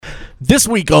This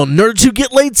week on Nerds Who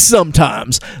Get Laid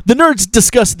Sometimes, the nerds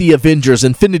discuss the Avengers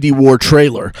Infinity War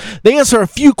trailer. They answer a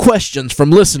few questions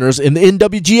from listeners in the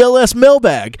NWGLS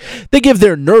mailbag. They give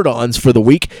their nerd-ons for the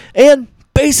week and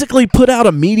basically put out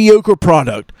a mediocre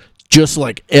product, just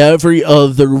like every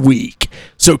other week.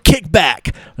 So kick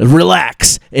back,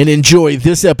 relax, and enjoy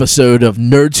this episode of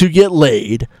Nerds Who Get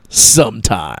Laid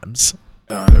Sometimes.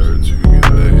 Nerds who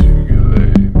get laid.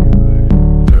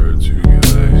 Nerds who get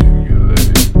laid.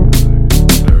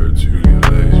 Nerds who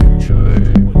get laid. Nerds who get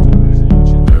laid.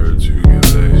 Nerds who get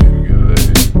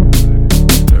laid.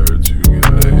 Nerds who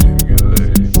get laid.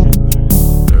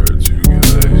 Nerds who get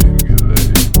laid.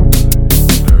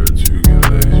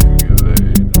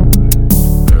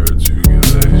 Nerds who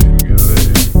get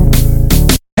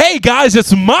laid. Hey guys,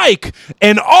 it's Mike,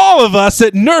 and all of us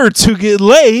at Nerds Who Get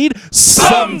Laid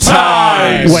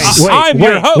Sometimes. I'm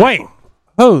your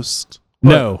host.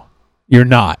 No, you're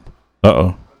not.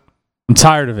 Uh-oh. I'm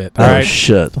tired of it. All Oh, right.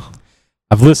 shit.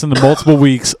 I've listened to multiple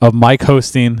weeks of Mike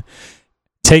hosting,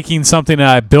 taking something that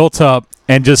I built up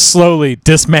and just slowly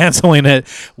dismantling it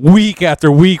week after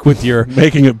week with your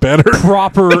Making it better.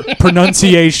 proper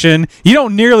pronunciation. You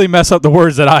don't nearly mess up the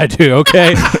words that I do,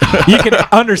 okay? You can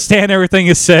understand everything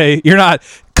you say. You're not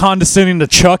condescending to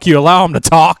Chuck. You allow him to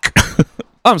talk.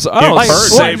 I'm sorry. I don't Like,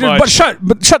 say much.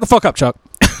 But shut the fuck up, Chuck.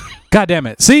 God damn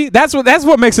it. See, that's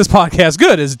what makes this podcast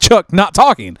good is Chuck not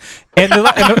talking. And in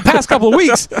the past couple of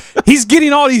weeks, he's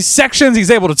getting all these sections. He's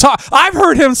able to talk. I've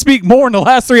heard him speak more in the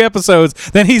last 3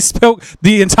 episodes than he spoke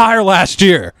the entire last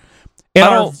year. And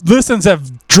our listens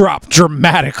have dropped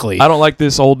dramatically. I don't like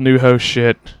this old new host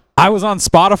shit. I was on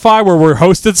Spotify where we're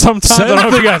hosted sometimes. I don't know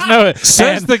if you guys know it.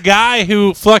 Says And the guy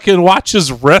who fucking watches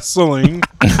wrestling,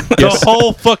 the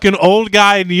whole fucking old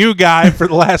guy, new guy for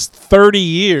the last 30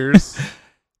 years.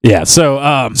 yeah,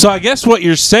 so So I guess what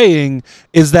you're saying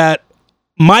is that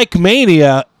Mike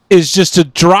Mania is just a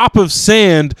drop of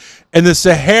sand in the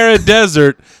Sahara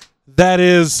Desert that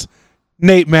is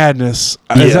Nate Madness.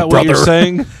 Is that what you're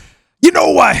saying? you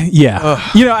know why? Yeah.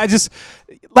 I just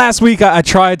last week I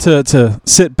tried to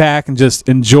sit back and just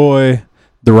enjoy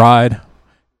the ride,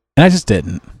 and I just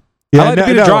didn't. I like to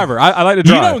be the driver. I like to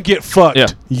drive. You don't get fucked. Yeah.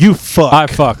 You fuck. I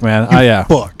fuck, man.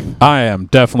 Fuck. I am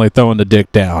definitely throwing the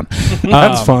dick down.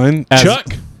 That's fine. as- Chuck,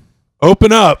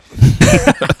 open up.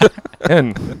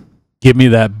 And Give me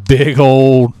that big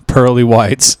old pearly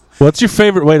whites. What's your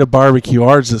favorite way to barbecue?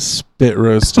 Ours is spit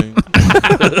roasting.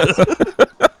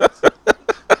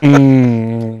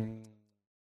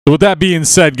 So with that being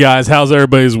said, guys, how's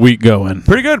everybody's week going?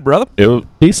 pretty good, brother. It was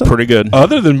Decent. pretty good.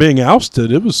 Other than being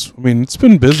ousted, it's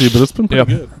been busy, but it's been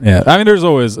pretty good. Yeah, I mean, there's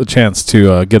always a chance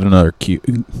to get another cute.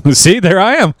 See, there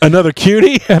I am. Another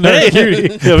cutie? Another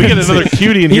cutie. Yeah, we get another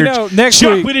cutie in You here. know, next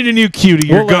Chuck, week we need a new cutie.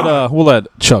 You're gone. we'll let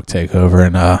Chuck take over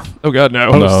and Oh god,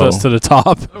 no. host us to the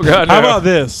top. Oh god, no. How about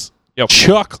this? Yep.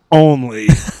 Chuck only.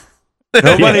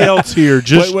 Nobody else here.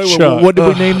 Just Wait, Chuck. what did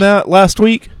we name that last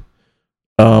week?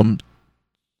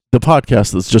 The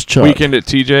podcast that's just Chuck. Weekend at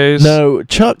TJ's. No,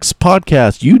 Chuck's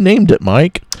podcast. You named it,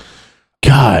 Mike.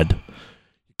 God,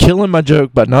 killing my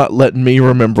joke by not letting me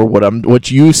remember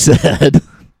what you said.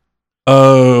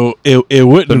 Oh, it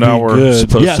wouldn't So now be we're good.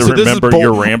 supposed to so this is remember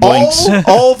your ramblings.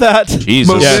 All that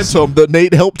Jesus. momentum that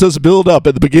Nate helped us build up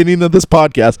at the beginning of this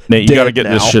podcast. Nate, you got to dead get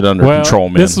this now. shit under control,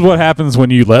 man. This is what happens when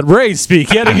you let Ray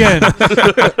speak yet again.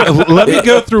 Let me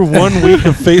go through 1 week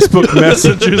of Facebook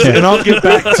messages, and I'll get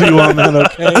back to you on that,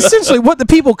 okay? Essentially, what the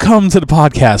people come to the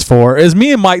podcast for is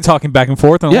me and Mike talking back and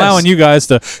forth and Yes. allowing you guys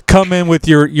to come in with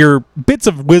your bits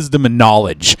of wisdom and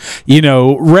knowledge. You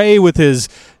know, Ray with his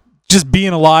just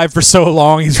being alive for so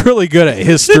long, he's really good at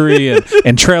history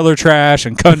and trailer trash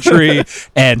and country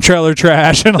and trailer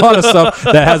trash and a lot of stuff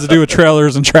that has to do with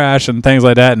trailers and trash and things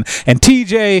like that. And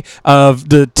TJ of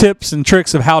the tips and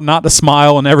tricks of how not to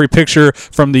smile in every picture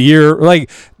from the year, like,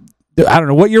 I don't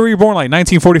know, what year were you born? Like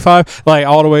 1945? Like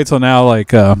all the way till now,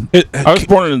 like I was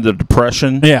born in the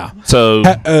Depression. yeah. So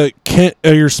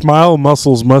Your smile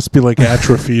muscles must be like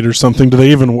atrophied or something. Do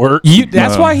they even work?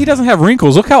 That's why he doesn't have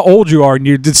wrinkles. Look how old you are, and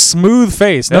you're just smooth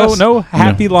face. No, Yes. no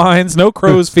happy lines, no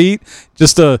crow's feet.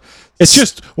 Just It's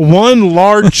just one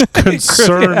large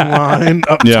concern line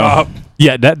up top.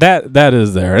 yeah. That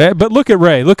is there. But look at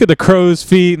Ray. Look at the crow's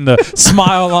feet and the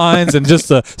smile lines, and just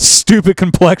the stupid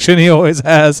complexion he always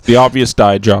has. the obvious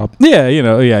dye job. Yeah,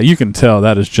 you can tell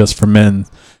that is just for men.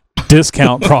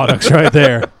 Discount products right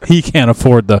there. He can't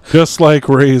afford the. Just like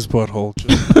Ray's butthole.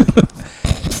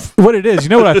 what it is, you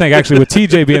know what I think actually with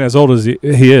TJ being as old as he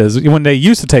is, when they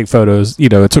used to take photos, you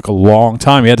know, it took a long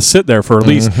time. He had to sit there for at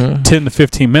least 10 to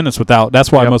 15 minutes without.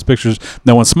 That's why most pictures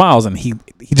no one smiles, and he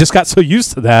just got so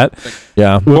used to that.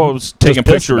 Yeah. Well, it was taking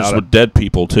pissed pictures about it. with dead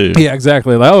people too. Yeah,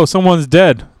 exactly. Like, oh, someone's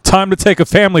dead. Time to take a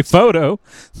family photo.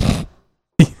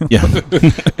 Yeah.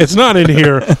 It's not in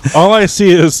here. All I see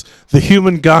is the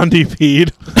human Gandhi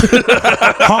peed,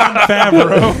 Han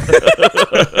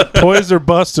Favreau, Toys R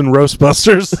Bust, and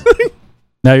Roastbusters.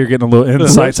 Now you're getting a little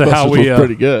insight to how Ghostbusters we was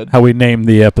pretty good. how we named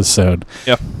the episode.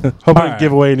 Hope I All didn't right.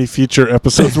 give away any future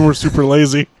episodes when we're super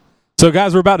lazy. So,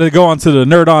 guys, we're about to go on to the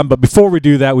Nerd On, but before we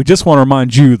do that, we just want to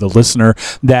remind you, the listener,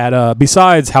 that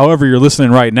besides however you're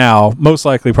listening right now, most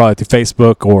likely probably through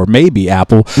Facebook or maybe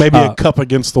Apple. Maybe a cup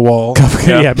against the wall.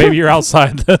 Yeah, maybe you're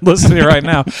outside listening right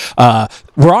now.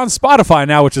 We're on Spotify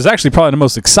now, which is actually probably the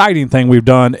most exciting thing we've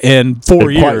done in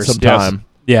 4 In quite years. some time.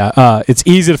 Yeah, it's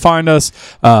easy to find us.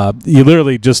 You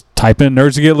literally just type in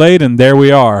Nerds to Get Laid, and there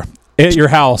we are at your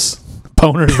house.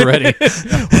 Boner's ready.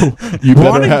 You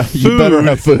better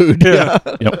have food. Yeah.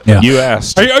 Yep. Yeah. You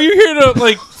asked. Are you here to,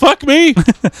 like, fuck me?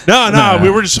 No, we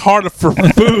were just hard for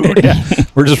food. Yeah.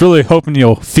 We're just really hoping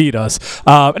you'll feed us.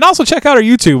 And also check out our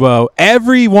YouTube.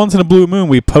 Every once in a blue moon,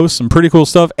 we post some pretty cool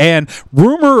stuff. And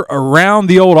rumor around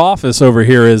the old office over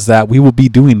here is that we will be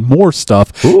doing more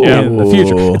stuff in the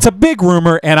future. It's a big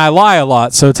rumor, and I lie a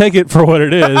lot, so take it for what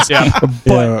it is.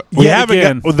 But We yet haven't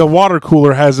again, got, the water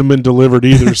cooler hasn't been delivered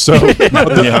either, so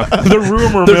the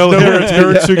rumor mill here at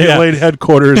Nerds Who Get Laid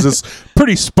headquarters is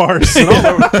pretty sparse. And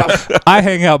I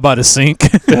hang out by the sink.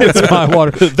 It's my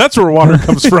water. that's where water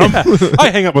comes from. I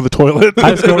hang out by the toilet.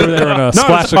 I just go over there and Not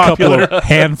splash as a couple popular. of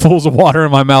handfuls of water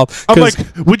in my mouth. I'm like,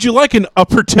 would you like an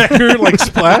upper decker like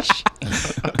splash?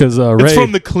 because It's Ray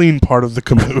from the clean part of the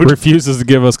commode. refuses to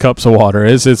give us cups of water.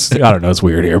 It's I don't know, it's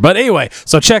weird here. But anyway,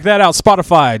 so check that out,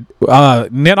 Spotify.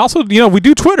 And then also, we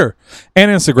do Twitter and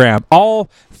Instagram, all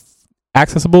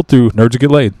accessible through Nerds Who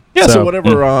Get Laid. Yeah, so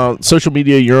whatever social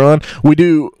media you're on, we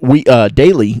do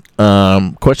daily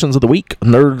questions of the week,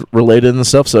 nerd related and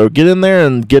stuff. So get in there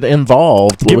and get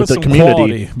involved give with us the some community.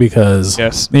 quality because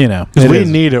Yes. We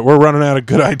need it. We're running out of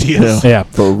good ideas. Yeah.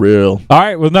 For real. All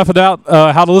right, with enough of that,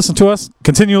 how to listen to us,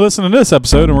 continue listening to this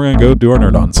episode, and we're going to go do our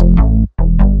Nerd-Ons.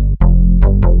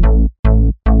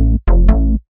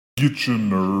 Get your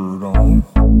nerd on.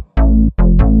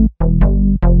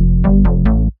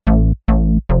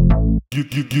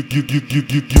 Get your nerd on.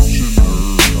 Get your nerd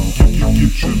on.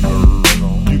 Get your nerd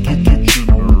on. Get your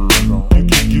nerd on.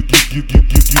 Get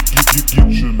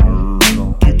your nerd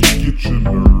on.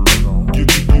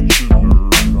 Get your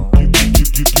nerd on.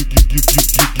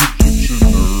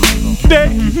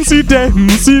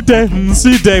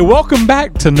 Dempsey Day. Welcome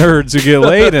back to Nerds Who Get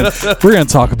Laid, and we're going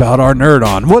to talk about our Nerd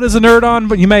On. What is a Nerd On?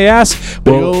 But you may ask.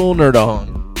 Big ol' nerd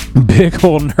on. Big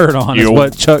old Nerd On is Yo.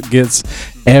 what Chuck gets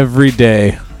every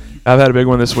day. I've had a big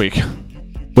one this week.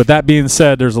 With that being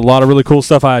said, there's a lot of really cool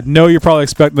stuff. I know you're probably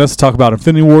expecting us to talk about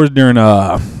Infinity Wars during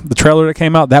the trailer that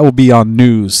came out. That will be on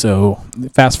news, so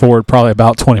fast forward probably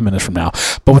about 20 minutes from now.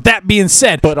 But with that being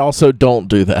said, But also don't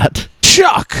do that.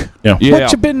 Chuck, Yeah.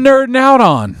 what you been nerding out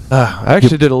on? I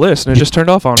actually did a list and it just turned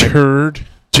off on me. Turd.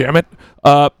 Damn it.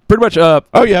 Pretty much. Oh,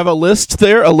 you have a list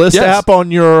there? A list Yes. app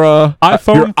on your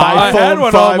iPhone your 5. I had iPhone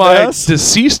one on my 5S?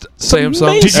 deceased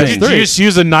Samsung. amazing. Did you just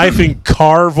use a knife and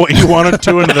carve what you wanted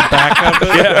to into the back of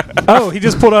it? Oh, he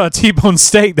just pulled out a T-bone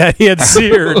steak that he had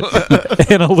seared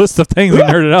in a list of things he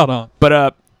nerded out on.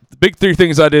 But the big three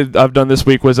things I've done this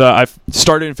week was I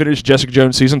started and finished Jessica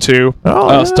Jones season 2. Oh,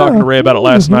 I was yeah. talking to Ray about it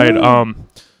last night. I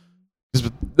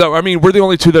mean, we're the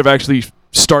only two that have actually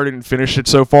started and finished it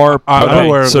so far. I'm Okay,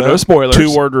 aware of so that. no spoilers.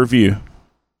 2-word review.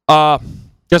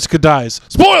 Jessica dies.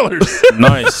 Spoilers!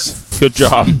 Nice. Good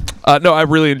job. No, I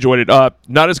really enjoyed it.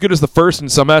 Not as good as the first in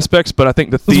some aspects, but I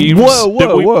think the themes.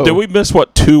 Did we miss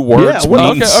what 2 words Yeah,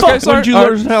 what means? Okay, okay, sorry. When did you All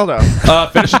learn how to?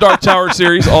 Finish the Dark Tower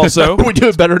series also. We do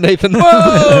it better, Nathan.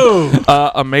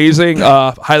 Amazing.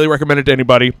 Highly recommended to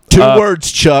anybody. 2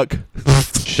 words, Chuck.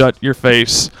 Shut your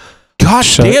face. Gosh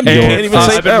Shut damn, you your can't even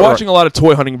say I've been that watching a lot of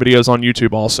toy hunting videos on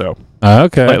YouTube also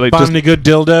Okay. lately. Find Just, any good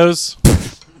dildos?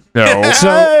 no.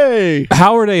 Hey!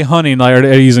 How are they hunting? Like, are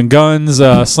they using guns,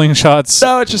 slingshots?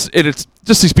 No, it's just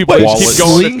these people that just keep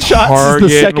going to Slingshots is the Target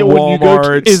second and one you go to?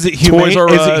 Walmart. Is it humane? Toys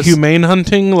R Is Us. it humane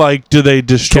hunting? Like, do they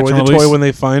destroy Catch the and toy release? when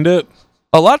they find it?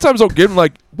 A lot of times I'll give them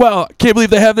like, well, I can't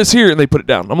believe they have this here, and they put it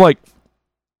down. I'm like,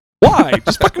 Why?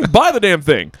 Just fucking buy the damn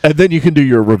thing. And then you can do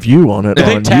your review on it.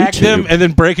 They on tag YouTube. them and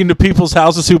then break into people's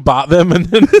houses who bought them and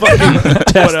then fucking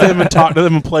test them and talk to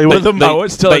them and play with them.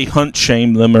 They hunt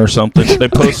shame them or something. They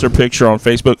post their picture on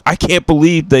Facebook. I can't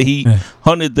believe that he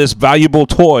hunted this valuable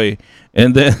toy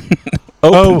and then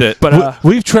opened it. But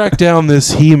we've tracked down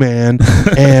this He-Man,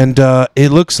 and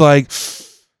it looks like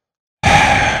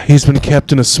he's been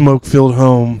kept in a smoke-filled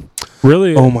home.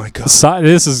 Really? Oh my god!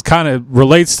 This is kind of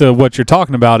relates to what you're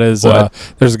talking about. Is What?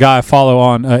 there's a guy I follow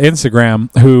on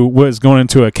Instagram who was going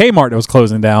into a Kmart that was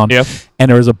closing down, Yep. and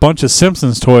there was a bunch of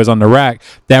Simpsons toys on the rack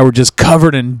that were just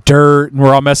covered in dirt and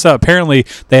were all messed up. Apparently,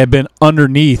 they had been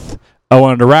underneath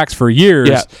one of the racks for years,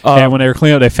 Yeah, and when they were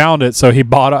cleaning up, they found it. So he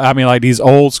bought. I mean, like these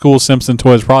old school Simpson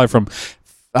toys, probably from.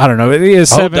 I don't know. It is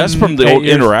That's from the old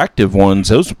interactive ones.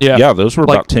 Those, those were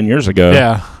Like- about 10 years ago.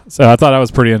 Yeah. So I thought that was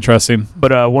pretty interesting.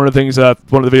 But one of the things,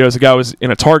 one of the videos, the guy was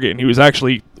in a Target and he was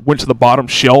actually went to the bottom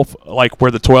shelf, like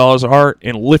where the toy aisles are,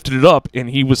 and lifted it up, and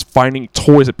he was finding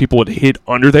toys that people had hid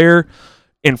under there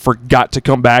and forgot to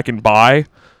come back and buy.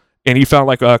 And he found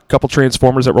like a couple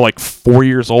Transformers that were like 4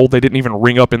 years old. They didn't even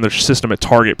ring up in their system at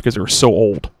Target because they were so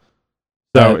old.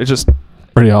 So it's just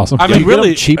Pretty awesome. I mean, you get 'em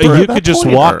really, cheaper you at that could just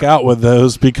point, walk or- out with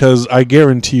those because I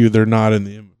guarantee you they're not in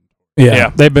the inventory.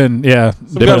 yeah, they've been. Yeah,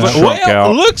 They've Guys been like, shrunk well,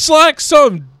 out. looks like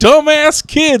some dumbass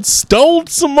kid stole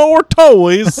some more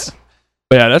toys.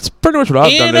 but yeah, that's pretty much what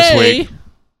I've done this week.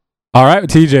 All right,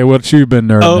 TJ, what you been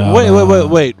nerding? Oh, out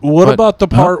wait. on? What What? about the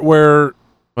part where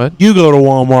What? you go to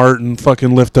Walmart and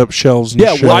fucking lift up shelves and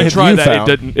Yeah, shit? What I have tried you that.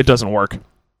 found? It doesn't work.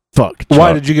 Fuck. Why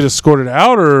Chuck. did you get escorted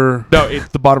out, or No,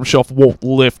 the bottom shelf won't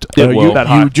lift No, that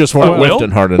high. you just weren't Oh, it will?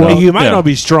 lifting hard well, enough. you might Yeah. not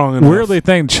be strong enough? Weirdly,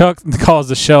 think Chuck caused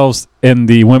the shelves in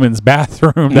the women's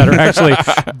bathroom that are actually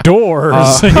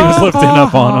doors. He was lifting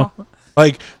up on them.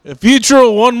 Like, if you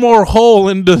drill one more hole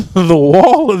into the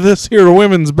wall of this here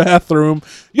women's bathroom,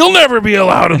 you'll never be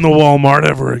allowed in the Walmart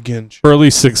ever again. For at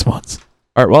least 6 months.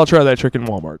 All right, well, I'll try that trick in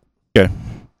Walmart.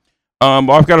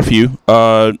 I've got a few.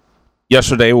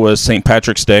 Yesterday was St.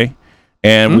 Patrick's Day,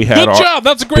 and we had Good job.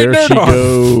 That's a great There nerd she on.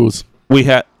 goes. we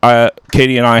had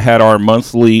Katie and I had our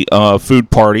monthly food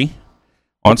party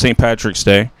on St. Patrick's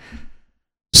Day.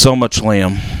 So much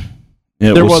lamb.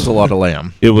 There was a lot of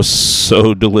lamb. It was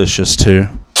so delicious too.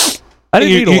 I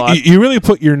didn't eat a lot. You really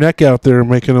put your neck out there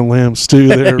making a lamb stew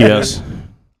there. Yes.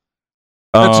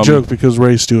 That's a joke because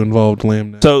Ray stew involved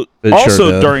lamb neck. So It also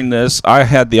sure did. during this, I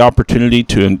had the opportunity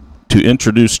to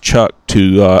introduce Chuck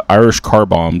to Irish car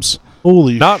bombs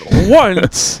Holy Not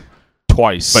once,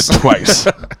 twice. but twice.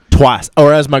 Twice.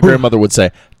 Or as my grandmother would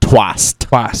say, twice.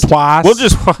 twice.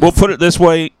 We'll put it this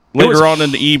way. It was Later on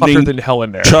in the Hotter evening, than hell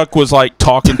in there. Chuck was like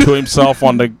talking to himself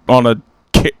on a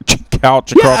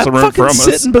couch Yeah, across the I'm room fucking from us.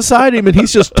 sitting beside him, and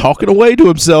he's just talking away to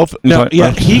himself. He's No, like,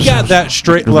 yeah, he got that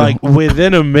straight. Like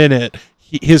within a minute,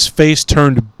 his face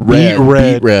turned beet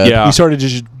red. Yeah. He started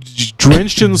just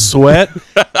drenched in sweat.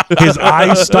 His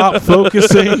eyes stopped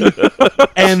focusing,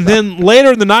 and then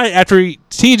later in the night, after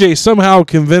TJ somehow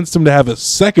convinced him to have a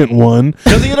second one,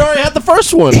 Because he had already had the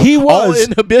first one. He All was.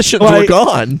 inhibitions Like- were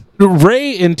gone.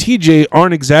 Ray and TJ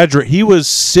aren't exaggerating. He was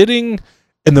sitting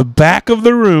in the back of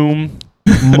the room,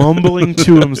 mumbling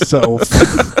to himself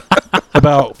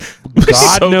about God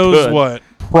So knows good. what.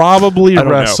 Probably I don't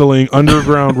know. wrestling,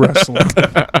 underground wrestling.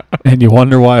 And you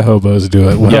wonder why hobos do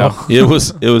it well. Yeah, it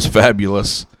was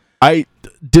fabulous. I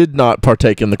did not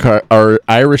partake in the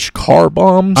Irish car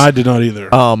bombs. I did not either.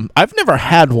 I've never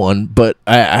had one, but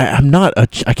I'm not.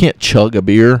 I can't chug a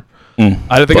beer. I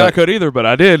didn't think But- I could either, but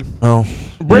I did. Oh,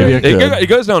 maybe I could. It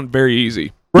goes down very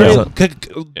easy. Ray, Yeah.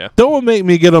 Yeah. don't make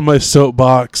me get on my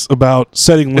soapbox about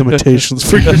setting limitations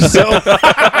for yourself.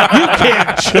 You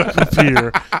can't chug a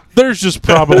beer. There's just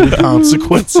probably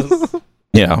consequences.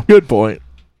 Yeah. Good point.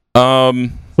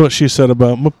 What she said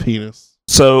about my penis.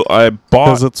 So I bought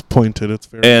Because it's pointed. It's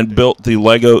very and built the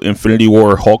Lego Infinity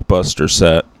War Hulkbuster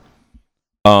set.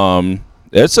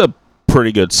 It's a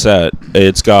pretty good set.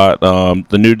 It's got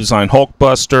the new design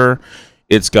Hulkbuster.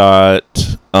 It's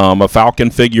got a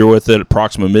Falcon figure with it, a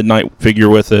Proxima Midnight figure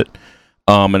with it,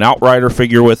 an Outrider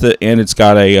figure with it, and it's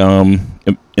got a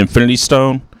Infinity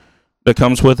Stone that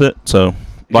comes with it. So,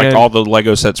 like And- all the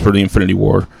Lego sets for the Infinity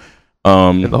War.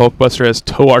 And the Hulkbuster has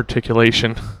toe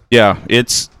articulation. Yeah,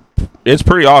 it's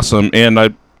pretty awesome, and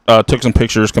I took some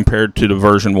pictures compared to the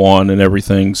version 1 and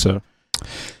everything. So,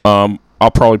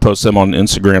 I'll probably post them on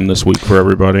Instagram this week for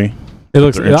everybody. It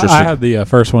looks. They're interesting. I had the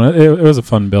first one. It was a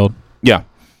fun build. Yeah,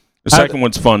 the second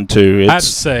one's fun too. I have to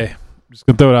say, I'm just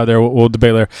gonna throw it out there. We'll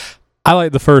debate later. I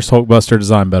like the first Hulkbuster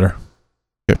design better.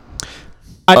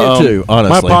 I did too. My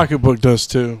Honestly, pocketbook does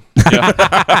too.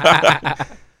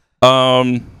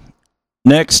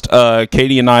 Next,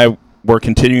 Katie and I were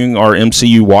continuing our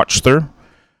MCU watch through.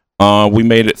 We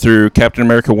made it through Captain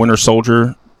America: Winter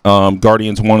Soldier,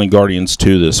 Guardians 1 and Guardians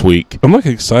 2 this week. I'm like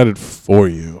excited for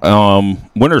you.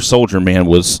 Winter Soldier, man,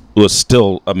 was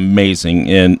still amazing,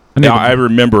 and I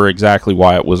remember exactly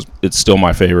why it's still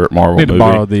my favorite Marvel I need movie. to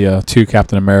borrow the 2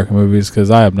 Captain America movies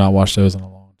because I have not watched those in a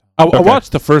long time. I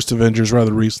watched the first Avengers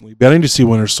rather recently, but I need to see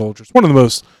Winter Soldier. It's one of the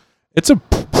most. It's a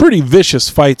pretty vicious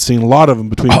fight scene. A lot of them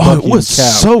between Bucky and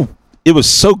Cap. It was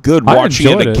so good I watching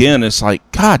it enjoyed it. again. It's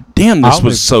like, God damn, this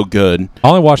was so good. I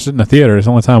only watched it in the theater. It's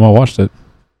the only time I watched it.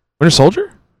 Winter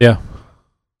Soldier? Yeah.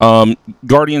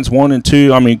 Guardians 1 and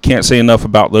 2, I mean, can't say enough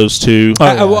about those two.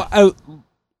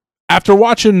 After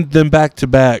watching them back to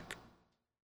back,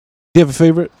 do you have a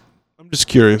favorite? I'm just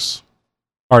curious.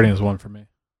 Guardians 1 for me.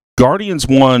 Guardians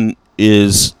 1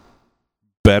 is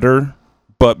better,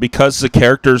 but because the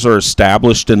characters are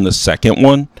established in the second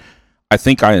one, I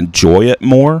think I enjoy it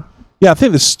more. Yeah, I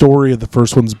think the story of the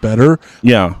first one's better.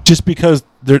 Yeah. Just because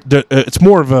it's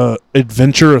more of a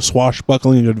adventure, a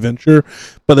swashbuckling adventure,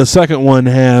 but the second one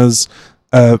has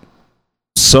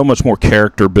so much more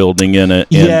character building in it.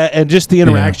 And just the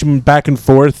interaction back and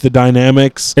forth, the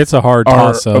dynamics. It's a hard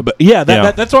toss-up.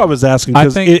 That's what I was asking. I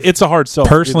Because think it's a hard sell.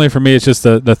 Personally, for me, it's just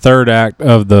the third act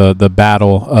of the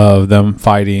battle of them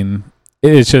fighting.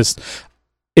 It's just...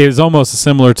 It was almost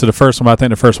similar to the first one, but I think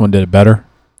the first one did it better.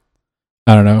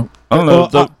 I don't know. I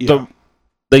don't know.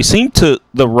 They seem to...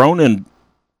 The Ronin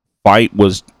fight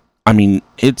was... I mean,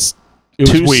 it's It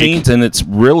was 2 weak. scenes, and it's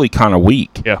really kind of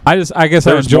weak. Yeah. I guess I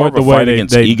There was more enjoyed of the a way fight they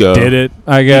against ego. did it.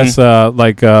 I guess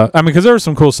because there was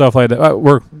some cool stuff like that.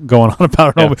 We're going on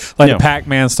about it, the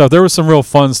Pac-Man stuff. There was some real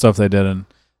fun stuff they did, and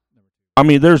I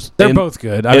mean, they're both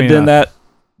good. That,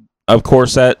 of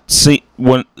course, that scene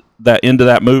when that end of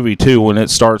that movie too, when it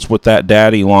starts with that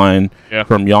daddy line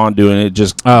from Yondu, and it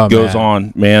just goes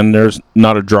on. Man, there's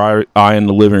not a dry eye in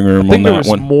the living room I think on there that was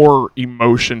one. more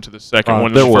emotion to the second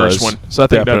one than the first one. So I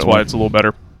think that's why it's a little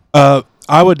better.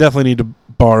 I would definitely need to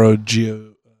borrow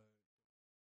Geo.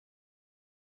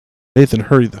 Nathan,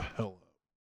 hurry the hell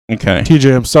up. Okay.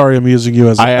 TJ, I'm sorry I'm using you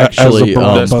as a that's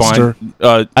blockbuster.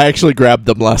 fine. I actually grabbed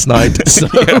them last night. So.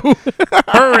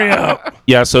 Hurry up.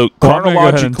 Yeah, so Well, I'm gonna go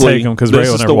ahead and chronologically, take 'em 'cause Ray this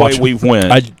will is never the way watch 'em. we've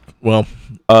went.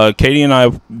 Katie and I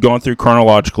have gone through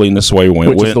chronologically, and this is the way we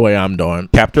went. Which is the way I'm doing.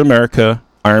 Captain America,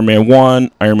 Iron Man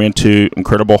 1, Iron Man 2,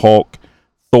 Incredible Hulk,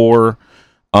 Thor,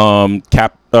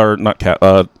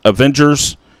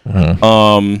 Avengers,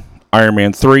 Iron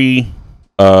Man 3,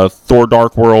 Thor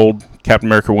Dark World, Captain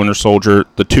America Winter Soldier,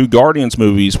 the 2 Guardians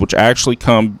movies, which actually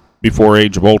come before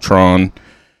Age of Ultron.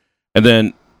 And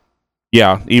then,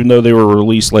 even though they were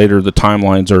released later, the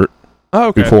timelines are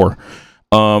before.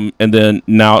 And then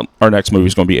now our next movie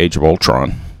is going to be Age of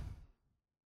Ultron.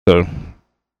 So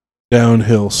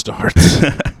Downhill starts.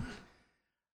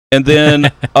 And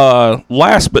then,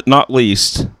 last but not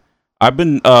least, I've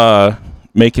been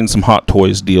making some Hot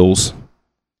Toys deals.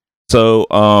 So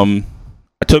I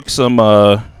took some,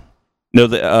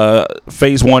 the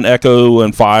Phase 1 Echo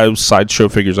and 5 Sideshow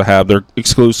figures I have. They're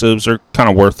exclusives. They're kind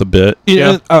of worth a bit.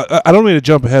 I don't mean to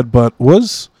jump ahead, but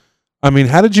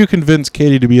how did you convince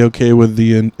Katie to be okay with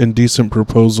the indecent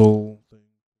proposal?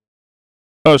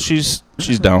 Oh, she's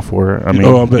down for it. I mean,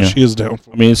 I bet she is down for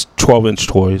it. I mean, it's 12-inch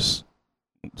toys.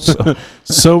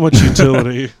 So much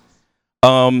utility.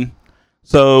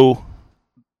 So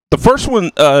the first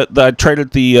one that I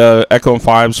traded the Echo and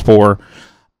 5s for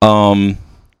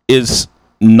is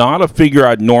not a figure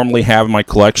I'd normally have in my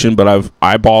collection, but I've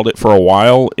eyeballed it for a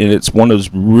while, and it's one of those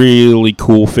really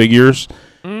cool figures.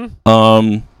 It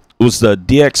was the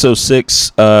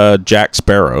DX06 Jack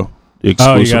Sparrow, the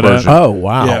exclusive version. Oh,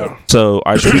 wow. Yeah. So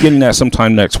I should be getting that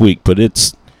sometime next week, but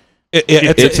it's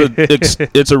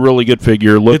a really good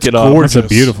figure. Look it up. gorgeous. It's a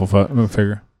beautiful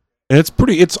figure. And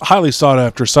it's highly sought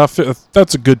after. So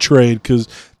that's a good trade because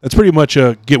that's pretty much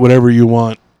a get whatever you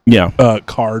want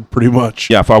card, pretty much.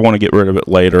 Yeah, if I want to get rid of it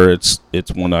later, it's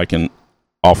one I can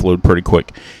offload pretty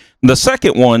quick. The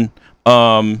second one,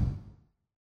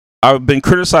 I've been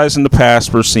criticized in the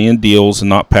past for seeing deals and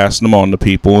not passing them on to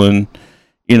people, and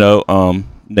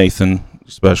Nathan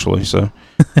especially. So,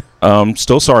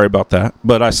 still sorry about that.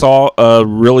 But I saw a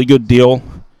really good deal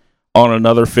on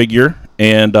another figure,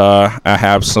 and I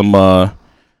have some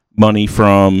money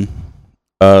from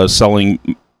selling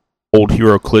old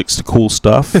Hero Clicks to Cool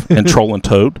Stuff and Troll and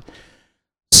Toad.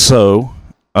 So,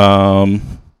 got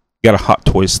a Hot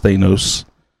Toys Thanos.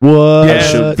 What?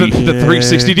 Yeah, the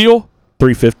 360 deal?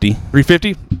 350.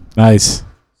 350? Nice.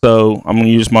 So I'm gonna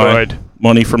use my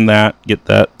money from that, get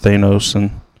that Thanos, and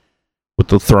with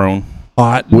the throne.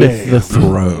 Hot With the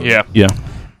throne. Yeah. Yeah.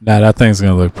 Nah, that thing's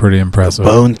gonna look pretty impressive.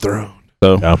 Bone Throne.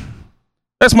 So Yeah.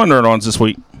 that's my nerd-ons this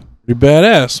week. Pretty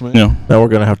badass, man. Yeah. Now we're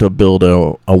gonna have to build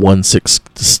a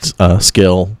 1/6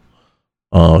 scale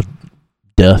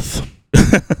death.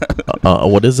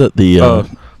 What is it? The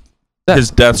His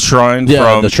death shrine the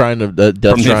from shrine of the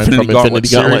death from the shrine from Infinity Gauntlet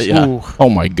Infinity Gauntlet. series? Yeah, Oh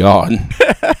my god!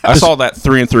 I saw that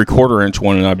 3 3/4 inch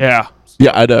one and I Yeah.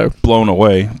 yeah, I know. blown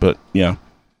away. But yeah.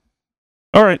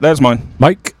 All right, that's mine.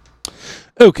 Mike.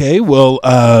 Okay, well,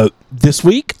 this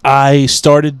week I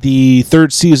started the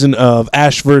 3rd season of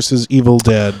Ash vs. Evil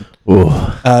Dead. Ooh.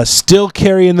 Still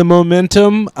carrying the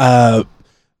momentum.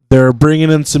 They're bringing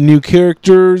in some new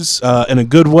characters in a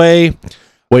good way.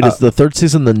 Wait, is the 3rd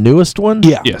season the newest one?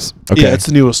 Yeah. Yes. Okay. Yeah, it's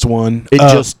the newest one.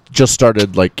 It just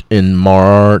started like in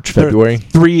March, February.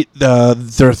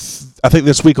 I think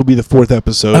this week will be the 4th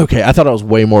episode. Okay, I thought I was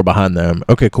way more behind them.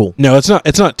 Okay, cool. No, it's not.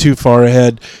 It's not too far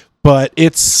ahead, but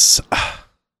it's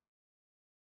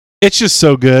just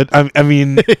so good. I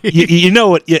mean, you know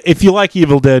what? If you like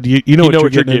Evil Dead, you know what you're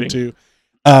getting into.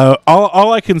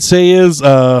 All I can say is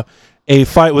a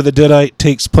fight with a Deadite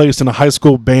takes place in a high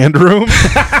school band room.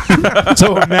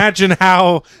 So imagine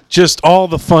how just all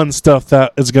the fun stuff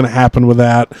that is going to happen with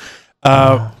that.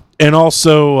 And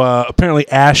also, apparently,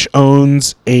 Ash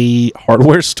owns a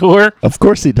hardware store. Of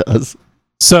course he does.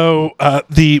 So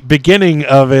the beginning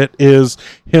of it is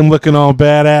him looking all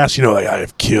badass. You know, like, I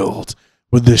have killed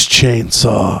with this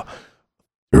chainsaw,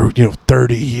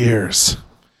 30 years,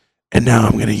 and now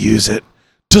I'm going to use it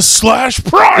to slash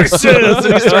prices.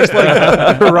 And he starts like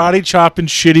karate chopping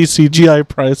shitty CGI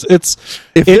price. It's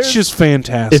just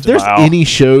fantastic. If there's any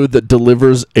show that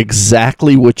delivers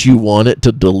exactly what you want it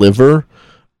to deliver,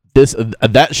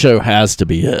 that show has to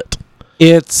be it.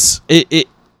 It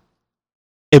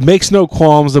makes no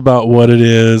qualms about what it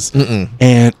is,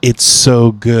 and it's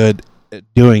so good at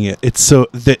doing it. It's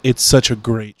such a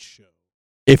great show.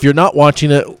 If you're not watching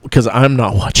it, because I'm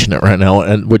not watching it right now,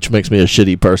 and which makes me a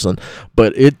shitty person,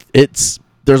 but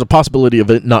there's a possibility of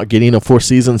it not getting a 4th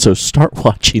season, so start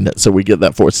watching it so we get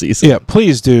that 4th season. Yeah,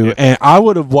 please do. Yeah. And I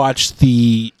would have watched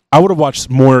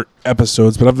more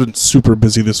episodes, but I've been super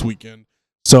busy this weekend,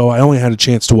 so I only had a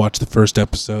chance to watch the first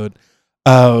episode.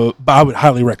 But I would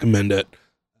highly recommend it.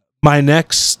 My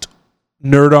next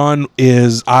nerd on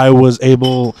is I was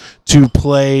able to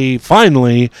play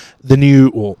finally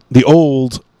the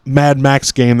old Mad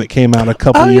Max game that came out a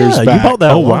couple years back. You bought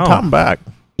that a long time back.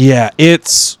 Yeah,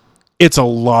 it's a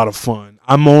lot of fun.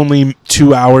 I'm only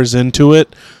 2 hours into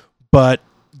it, but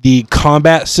the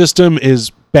combat system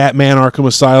is Batman Arkham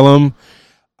Asylum.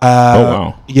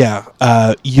 Wow.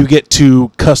 Yeah, you get to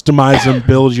customize and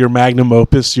build your magnum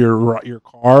opus, your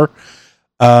car.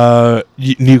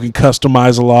 You can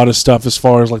customize a lot of stuff as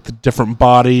far as like the different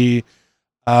body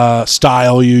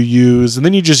style you use, and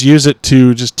then you just use it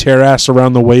to just tear ass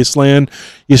around the wasteland.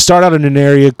 You start out in an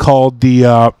area called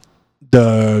the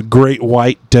Great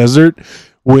White Desert,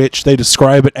 which they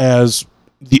describe it as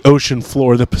the ocean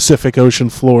floor, the Pacific Ocean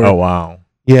floor. Oh, wow.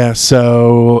 Yeah,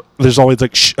 so there's always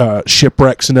like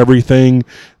shipwrecks and everything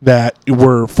that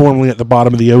were formerly at the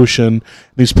bottom of the ocean.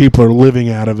 These people are living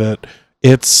out of it.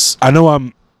 I know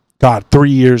I'm 3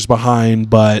 years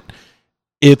behind, but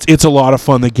it's a lot of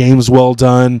fun. The game's well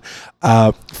done.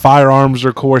 Firearms,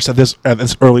 of course, at this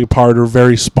early part are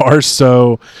very sparse,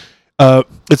 so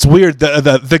it's weird.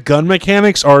 The gun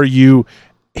mechanics are you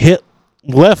hit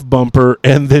left bumper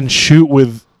and then shoot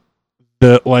with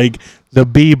the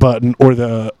B button or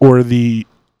the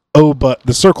O button,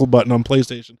 the circle button on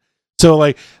PlayStation. So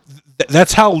like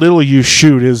that's how little you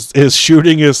shoot. Is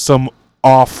shooting is some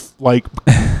off Weird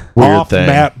off thing.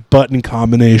 map button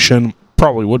combination.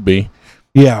 Probably would be.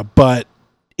 Yeah, but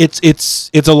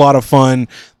it's a lot of fun.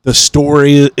 The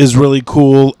story is really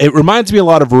cool. It reminds me a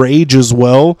lot of Rage as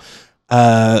well.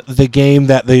 The game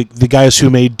that the guys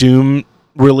who made Doom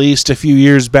released a few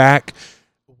years back,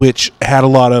 which had a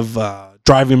lot of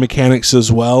driving mechanics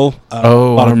as well.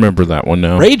 I remember that one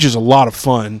now. Rage is a lot of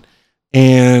fun,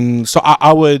 and so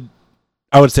I would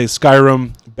say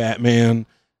Skyrim, Batman,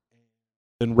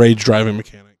 and Rage driving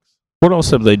mechanics. What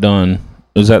else have they done?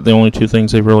 Is that the only two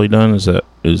things they've really done?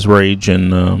 Is Rage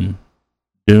and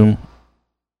Doom,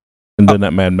 and then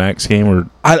that Mad Max game, or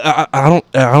I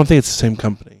don't think it's the same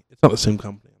company. It's not the same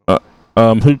company.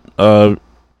 I'll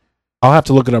have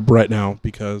to look it up right now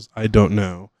because I don't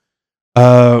know.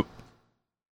 I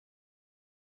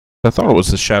thought it was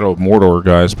the Shadow of Mordor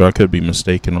guys, but I could be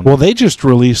mistaken on. Well, they just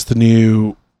released the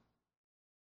new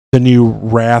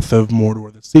Wrath of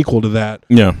Mordor, the sequel to that.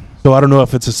 Yeah. So I don't know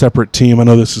if it's a separate team. I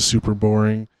know this is super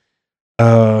boring.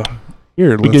 It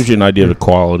gives you an idea of the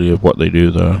quality of what they do,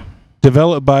 though.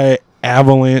 Developed by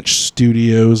Avalanche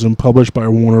Studios and published by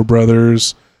Warner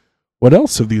Brothers. What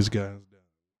else have these guys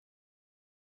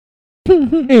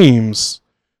done? Games.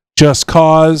 Just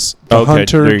Cause, The Okay, there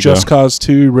Hunter, you Just go. Cause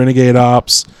 2, Renegade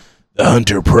Ops, The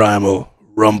Hunter Primal,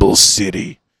 Rumble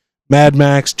City, Mad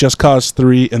Max, Just Cause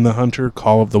 3, and The Hunter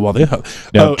Call of the Wild.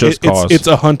 Just Cause. It's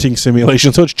a hunting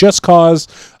simulation. So it's Just Cause,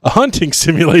 a hunting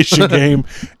simulation game,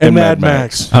 and Mad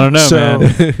Max. I don't know, So-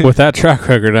 man. With that track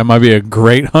record, that might be a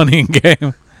great hunting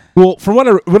game. Well, from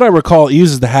what I recall, it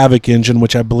uses the Havoc engine,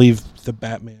 which I believe the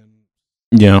Batman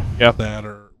Yeah. that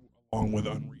or along with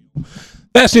Unreal.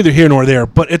 That's neither here nor there,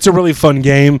 but it's a really fun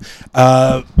game.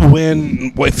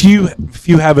 If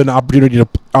you have an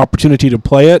opportunity to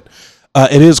play it,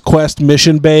 it is quest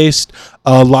mission based.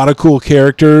 A lot of cool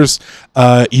characters.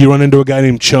 You run into a guy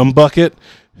named Chum Bucket,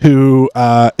 who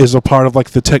is a part of like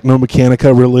the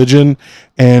Technomechanica religion,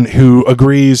 and who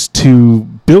agrees to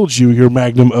build you your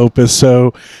magnum opus.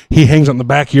 So he hangs on the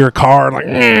back of your car, like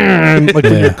when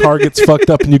your car gets fucked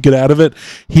up and you get out of it,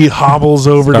 he hobbles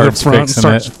over Starts to the front and fixing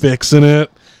starts it. fixing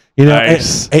it. You know,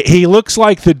 Nice. and he looks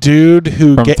like the dude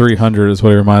who From 300 is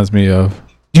what it reminds me of.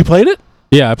 You played it?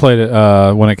 Yeah, I played it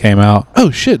when it came out.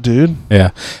 Oh shit, dude!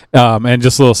 Yeah, and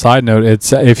just a little side note: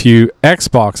 it's if you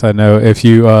Xbox, I know if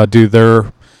you do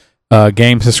their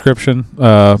game subscription,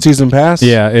 Season pass.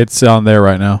 yeah, it's on there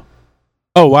right now.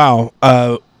 Oh wow.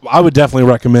 I would definitely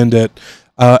recommend it.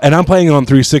 And I'm playing it on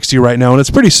 360 right now, and it's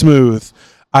pretty smooth.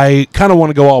 I kind of want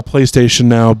to go all PlayStation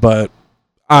now, but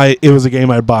it was a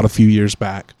game I bought a few years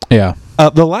back. Yeah,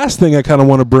 The last thing I kind of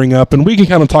want to bring up, and we can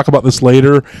kind of talk about this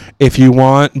later if you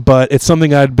want, but it's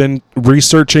something I'd been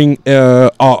researching,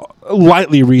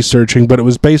 lightly researching, but it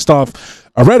was based off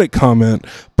a Reddit comment.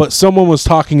 But someone was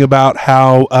talking about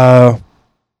how,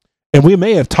 and we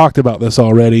may have talked about this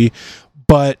already,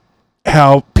 but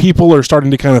how people are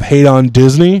starting to kind of hate on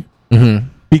Disney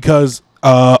because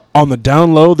on the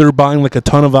down low, they're buying like a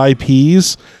ton of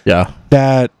IPs Yeah.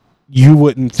 that you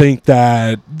wouldn't think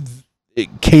that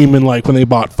it came in like when they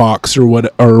bought Fox or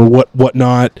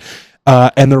whatnot,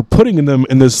 and they're putting them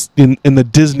in this in the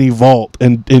Disney vault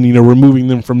and you know removing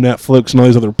them from Netflix and all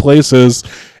these other places,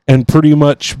 and pretty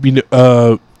much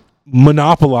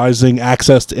monopolizing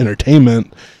access to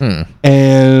entertainment.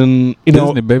 And you know,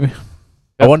 Disney, baby.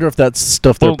 I wonder if that's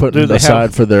stuff they're Well, putting do they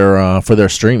aside have- for their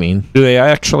streaming. Do they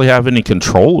actually have any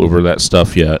control over that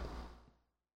stuff yet?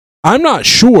 I'm not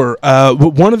sure.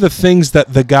 But one of the things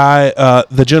that the guy,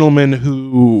 the gentleman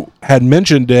who had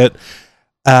mentioned it,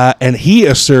 and he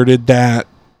asserted that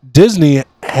Disney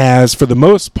has, for the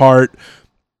most part,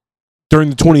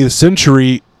 during the 20th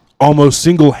century, almost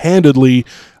single-handedly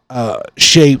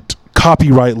shaped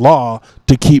copyright law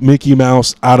to keep Mickey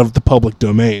Mouse out of the public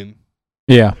domain.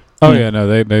 Yeah. Oh yeah, no,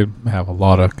 they have a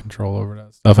lot of control over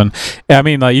that stuff, and I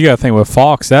mean, like you got to think with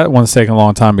Fox, that one's taking a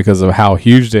long time because of how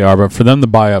huge they are. But for them to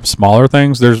buy up smaller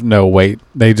things, there's no wait;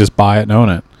 they just buy it and own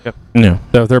it. No.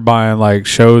 So if they're buying like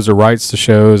shows or rights to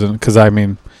shows, and because I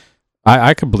mean,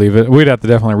 I could believe it. We'd have to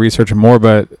definitely research it more,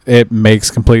 but it makes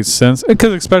complete sense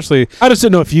because especially. I just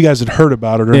didn't know if you guys had heard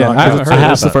about it or Yeah, not. I 'cause haven't it's- heard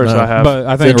That's the first no. I have. But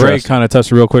I think Ray interesting. kind of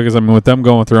touched it real quick. Is I mean, with them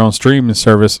going with their own streaming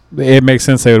service, it makes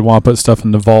sense they would want to put stuff in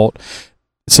the vault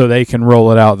so they can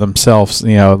roll it out themselves.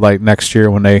 You know, like next year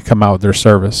when they come out with their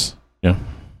service. Yeah,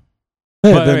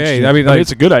 But, then- hey, I mean, I mean, like,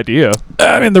 it's a good idea.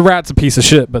 the Rat's a piece of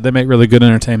shit, but they make really good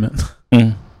entertainment.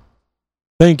 Mm.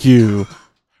 Thank you,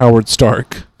 Howard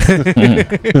Stark.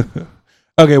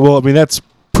 Okay, well, I mean, that's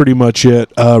pretty much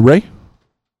it. Ray?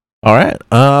 All right.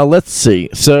 Let's see.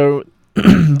 So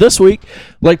this week,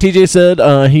 like TJ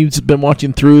said, he's been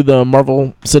watching through the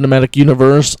Marvel Cinematic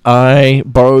Universe. I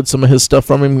borrowed some of his stuff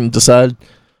from him and decided,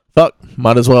 fuck,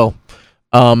 might as well.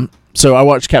 So I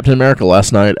watched Captain America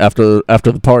last night after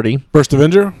the party, First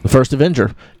Avenger? the first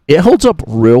Avenger. It holds up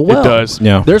real well. It does.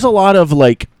 Yeah. There's a lot of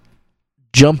like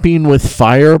jumping with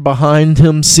fire behind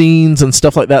him scenes and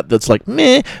stuff like that that's like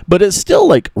meh, but it's still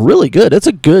like really good. It's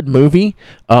a good movie.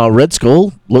 Red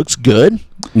Skull looks good.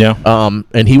 Yeah.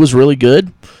 And he was really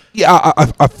good. Yeah,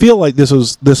 I feel like this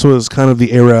was kind of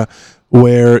the era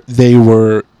where they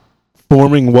were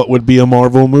forming what would be a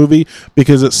Marvel movie,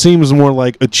 because it seems more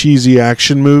like a cheesy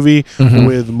action movie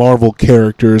with Marvel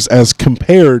characters as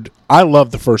compared. I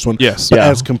love the first one. Yes. But Yeah.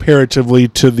 as comparatively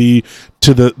to the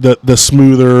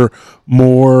smoother,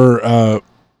 more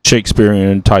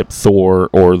Shakespearean type Thor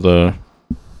or the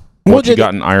what you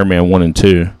got in Iron Man 1 and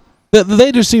 2.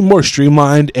 they just seem more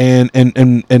streamlined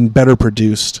and better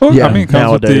produced. Well, Yeah, I mean, it comes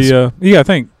with nowadays. I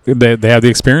think they have the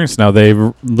experience now.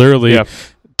 They've literally Yeah.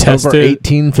 tested. Over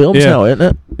 18 films Yeah. now, isn't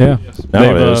it? Yeah, Now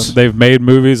it is. they've made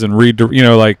movies and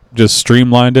like just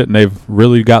streamlined it, and they've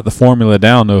really got the formula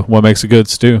down to what makes a good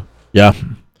stew. Yeah.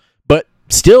 But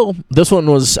still, this one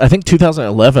was, I think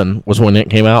 2011 was when it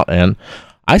came out, and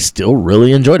I still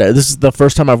really enjoyed it. This is the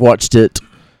first time I've watched it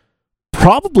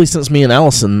probably since me and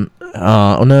Allison,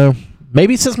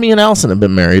 maybe since me and Allison have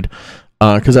been married,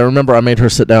 because I remember I made her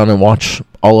sit down and watch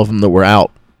all of them that were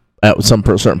out at some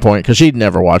certain point, because she'd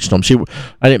never watched them.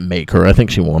 I didn't make her. I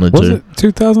think she wanted Was to. it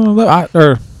 2011?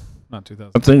 Or not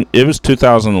 2000? I think it was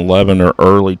 2011 or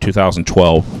early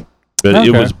 2012. But it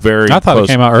Okay. was very I thought close.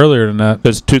 it came out earlier than that.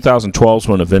 Because 2012 is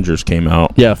when Avengers came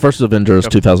out. Yeah, first Avengers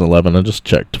 2011. I just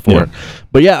checked for it,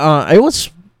 but yeah, it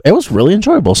was really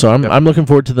enjoyable. So I'm looking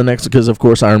forward to the next, because of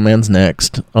course Iron Man's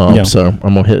next. So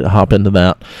I'm gonna hop into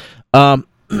that.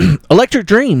 Electric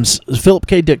Dreams, Philip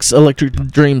K. Dick's Electric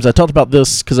Dreams. I talked about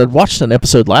this because I'd watched an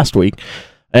episode last week,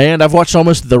 and I've watched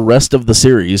almost the rest of the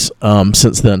series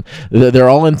since then. They're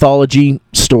all anthology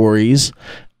stories.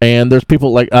 And there's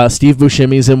people like Steve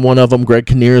Buscemi's in one of them, Greg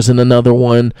Kinnear's in another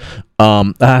one.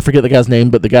 I forget the guy's name,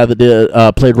 but the guy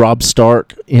that played Robb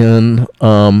Stark in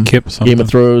Kip Game of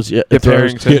Thrones. Yeah,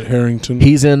 Kit Harington.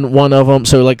 He's in one of them.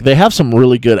 So like they have some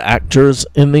really good actors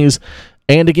in these.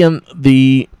 And again,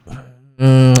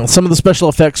 some of the special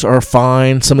effects are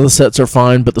fine, some of the sets are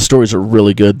fine, but the stories are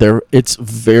really good. It's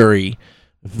very,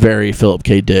 very Philip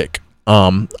K. Dick.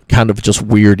 Kind of just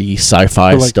weirdy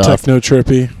sci-fi like stuff. Techno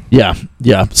trippy. Yeah.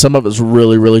 Some of it's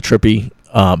really, really trippy.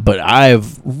 But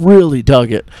I've really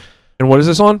dug it. And what is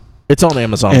this on? It's on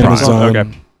Amazon Prime. Amazon.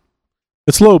 Okay.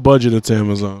 It's low budget. It's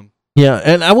Amazon. Yeah,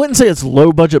 and I wouldn't say it's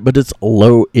low budget, but it's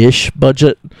low-ish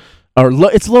budget.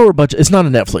 It's lower budget. It's not a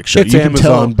Netflix show. It's You can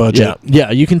Amazon tell, budget.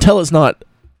 Yeah, you can tell it's not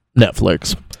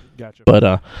Netflix. Gotcha.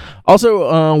 But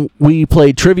also, we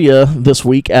played trivia this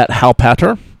week at Hal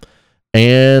Patter,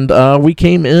 and we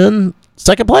came in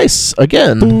second place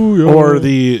again. Or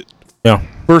the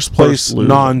first place First loser.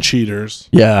 non-cheaters.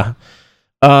 Yeah.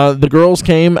 The girls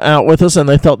came out with us, and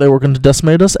they thought they were going to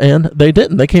decimate us, and they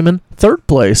didn't. They came in third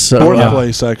place. So, Fourth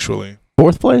place, actually.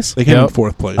 Fourth place? They came in Yep.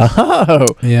 fourth place. Oh,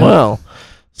 Yeah. well.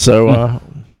 So, And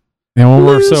when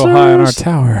we're so high in our Losers.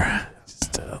 tower,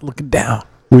 just looking down.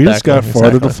 We just got Exactly,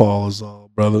 farther exactly. to fall, is all,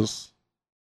 brothers.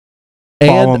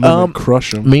 Follow and them and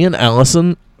crush them. me and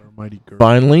Allison Mighty girl.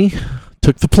 finally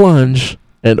took the plunge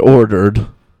and ordered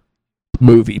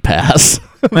Movie Pass.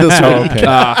 this Oh, week. okay.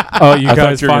 Oh, you I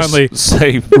guys thought you were gonna finally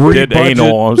say did Rebudget.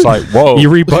 anal. I was like, whoa. you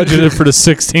rebudgeted for the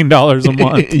 $16 a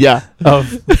month Yeah.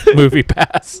 of Movie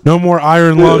Pass. No more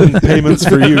iron lung payments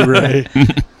for you, Ray.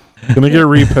 Gonna get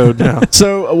repoed now.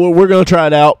 So we're going to try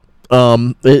it out.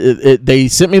 They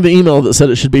sent me the email that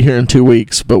said it should be here in 2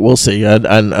 weeks, but we'll see. I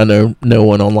know no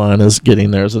one online is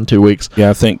getting theirs in 2 weeks. Yeah,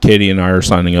 I think Katie and I are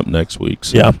signing up next week.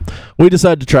 So. Yeah, we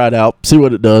decided to try it out, see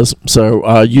what it does.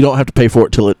 So you don't have to pay for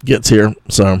it till it gets here.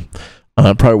 So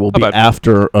probably will be bad.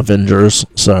 after Avengers.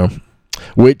 So,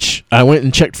 which I went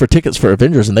and checked for tickets for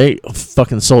Avengers, and they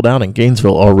fucking sold out in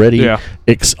Gainesville already. Yeah.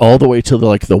 All the way to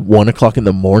the 1 o'clock in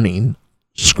the morning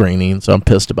screening. So I'm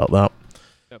pissed about that.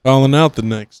 Falling out the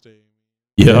next day.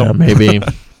 Yeah, maybe.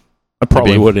 I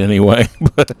probably Maybe. would anyway.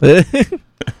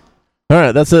 All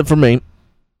right, that's it for me.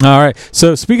 All right.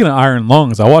 So speaking of iron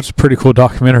lungs, I watched a pretty cool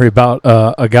documentary about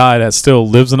a guy that still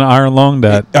lives in an iron lung.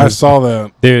 I saw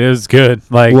that. Dude, it was good.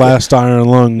 Like Last iron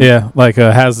lung. yeah, like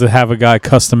has to have a guy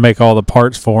custom make all the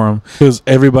parts for him. Because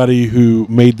everybody who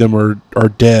made them are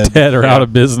dead. Dead or out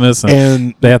of business,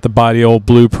 And they have to buy the old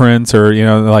blueprints or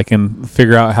and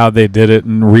figure out how they did it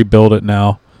and rebuild it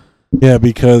now. yeah,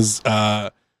 because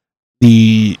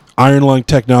the iron lung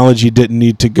technology didn't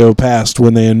need to go past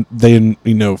when they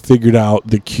figured out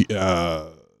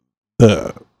the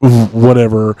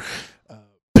whatever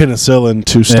penicillin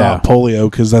to stop polio,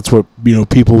 because that's what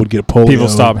people would get polio. People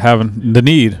stopped having the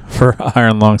need for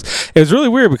iron lungs. It was really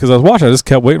weird because I was watching. I just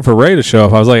kept waiting for Ray to show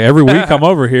up. I was like, every week I'm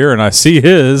over here and I see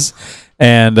his,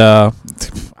 and I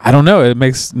don't know. It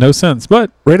makes no sense,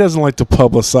 but Ray doesn't like to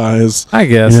publicize. I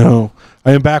guess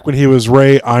I am back when he was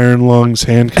Ray Iron Lungs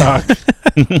Hancock.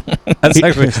 that's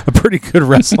actually a pretty good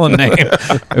wrestling name,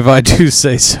 if I do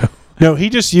say so. No, he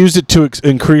just used it to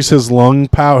increase his lung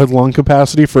power, his lung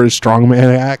capacity for his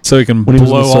strongman act. So he can When he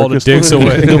was in blow the all the circus. dicks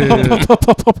away.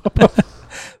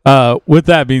 With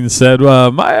that being said,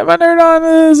 my nerd on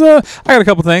is I got a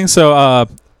couple things. So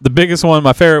the biggest one,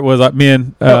 my favorite, was me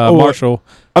and Marshall.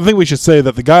 I think we should say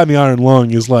that the guy in the iron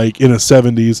lung is like in his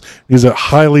 70s. He's a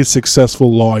highly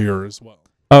successful lawyer as well.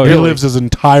 Oh, He really? lives his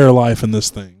entire life in this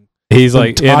thing. He's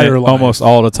like in it entire life. almost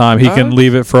all the time. He can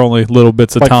leave it for only little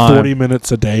bits of Like time. 40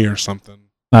 minutes a day or something.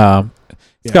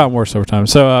 It's gotten worse over time.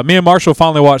 So me and Marshall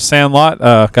finally watched Sandlot.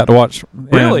 Got to watch.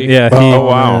 Really? Yeah. Oh,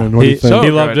 wow. What do you think?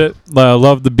 He loved it.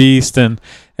 Loved the Beast and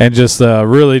just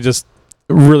really just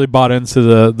really bought into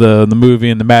the movie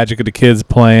and the magic of the kids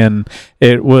playing.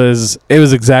 It was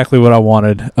exactly what I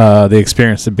wanted the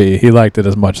experience to be. He liked it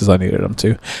as much as I needed him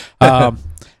to.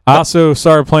 I also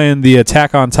started playing the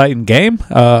Attack on Titan game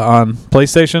on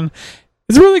PlayStation.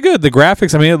 It's really good. The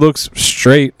graphics, I mean, it looks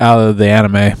straight out of the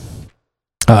anime.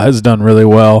 It's done really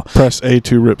well. Press A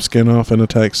to rip skin off in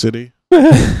Attack City.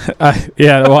 I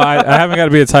haven't got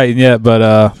to be a Titan yet,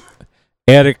 but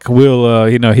Eric will,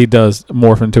 he does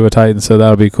morph into a Titan, so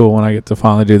that'll be cool when I get to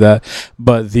finally do that.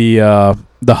 But the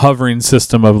hovering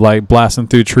system of like blasting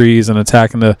through trees and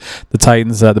attacking the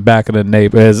Titans at the back of the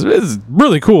nape is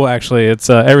really cool. Actually, it's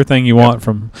everything you want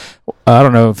from. I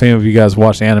don't know if any of you guys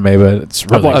watch anime, but it's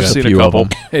really I've good. seen a couple.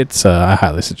 It's I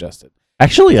highly suggest it.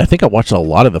 Actually, I think I watched a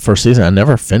lot of the first season. I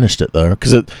never finished it though,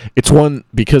 because it's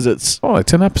like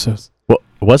 10 episodes. What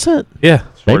was it? Yeah,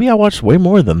 Maybe I watched way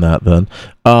more than that then.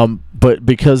 But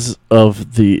because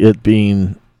of it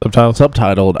being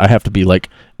subtitled, I have to be like,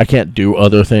 I can't do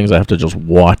other things. I have to just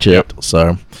watch it.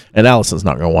 So, and Allison's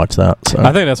not going to watch that. So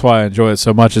I think that's why I enjoy it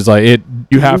so much. Is like it.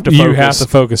 You have to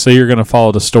focus. So you're going to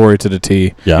follow the story to the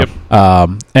T. Yeah.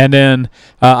 And then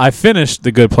I finished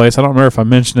The Good Place. I don't remember if I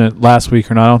mentioned it last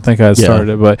week or not. I don't think I started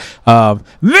it, but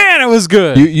man, it was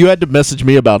good. You had to message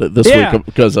me about it this week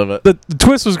because of it. The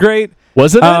twist was great.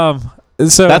 Wasn't it?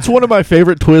 So that's one of my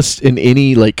favorite twists in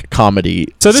any like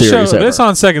comedy. So this series show, ever. this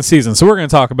on second season. So we're going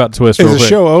to talk about twist. Is real the quick.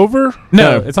 show over?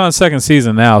 No, it's on second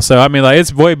season now. So I mean, like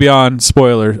it's way beyond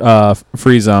spoiler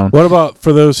free zone. What about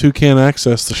for those who can't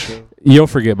access the show? You'll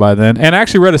forget by then. And I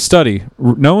actually read a study.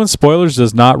 Knowing spoilers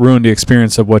does not ruin the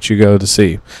experience of what you go to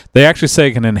see. They actually say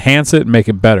it can enhance it and make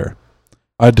it better.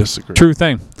 I disagree. True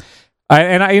thing. I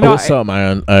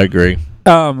agree.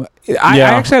 I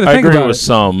actually had to think agree about with it.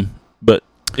 some, but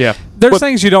Yeah. There's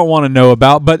things you don't want to know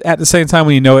about, but at the same time,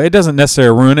 when you know it, it doesn't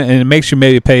necessarily ruin it, and it makes you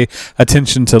maybe pay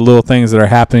attention to little things that are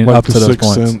happening Like up the to those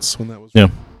Sixth points. Sense when that was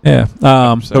Yeah.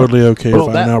 totally okay Well,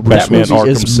 if that- I now that Bruce Batman movie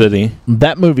Arkham is- City.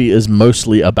 That movie is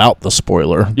mostly about the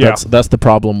spoiler. Yeah. That's the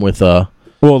problem with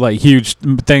Well, like huge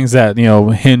things that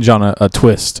hinge on a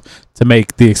twist to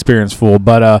make the experience full.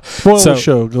 But Spoil so- the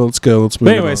show. Let's go. Let's move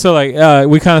But anyway, on. so like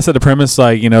we kind of set the premise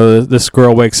like this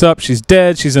girl wakes up, she's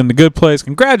dead, she's in the good place.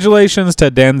 Congratulations,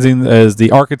 Ted Danzig is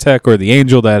the architect or the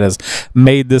angel that has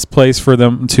made this place for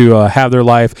them to have their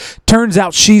life. Turns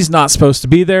out she's not supposed to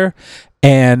be there.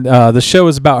 And the show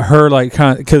is about her, like,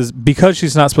 kind of because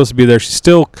she's not supposed to be there. She's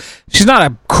not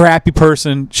a crappy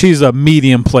person. She's a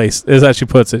medium place, as that she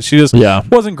puts it. She just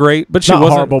wasn't great, but she not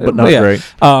wasn't horrible, but not great.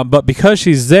 But because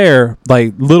she's there,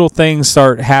 like little things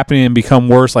start happening and become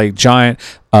worse. Like giant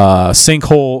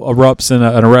sinkhole erupts in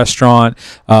a restaurant.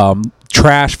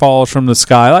 Trash falls from the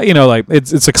sky. Like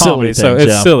it's a comedy, so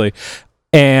it's silly.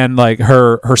 And like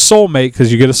her soulmate,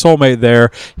 because you get a soulmate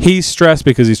there, he's stressed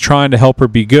because he's trying to help her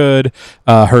be good.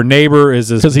 Her neighbor is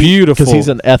this beautiful, because he's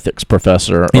an ethics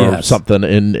professor or something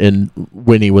in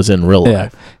when he was in real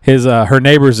life. His her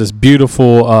neighbor is this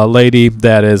beautiful lady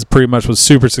that is pretty much was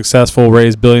super successful,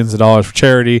 raised billions of dollars for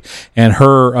charity, and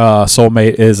her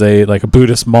soulmate is a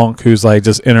Buddhist monk who's like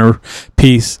just inner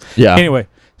peace. Yeah. Anyway.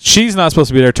 She's not supposed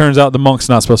to be there. Turns out the monk's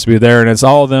not supposed to be there, and it's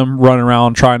all of them running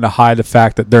around trying to hide the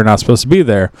fact that they're not supposed to be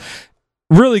there.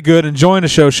 Really good. Enjoying the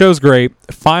show. Show's great.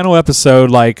 Final episode,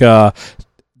 the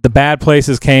bad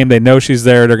places came. They know she's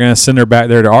there. They're going to send her back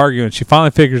there to argue, and she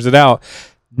finally figures it out.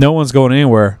 No one's going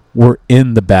anywhere. We're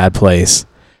in the bad place.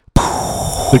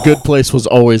 The good place was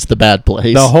always the bad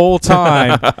place. The whole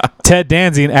time, Ted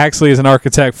Danzig actually is an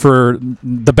architect for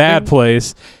the bad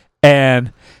place,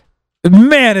 and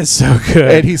man, it's so good.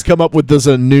 And he's come up with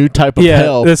a new type of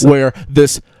hell where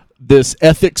this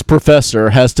ethics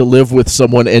professor has to live with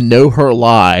someone and know her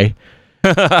lie.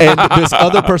 And this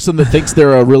other person that thinks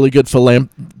they're a really good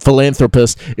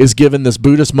philanthropist is given this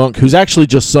Buddhist monk who's actually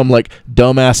just some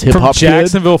dumbass hip hop kid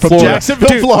Jacksonville, from Florida.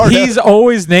 Jacksonville, Florida. He's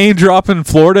always name dropping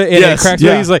Florida, and it cracks me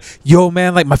up. He's like, "Yo,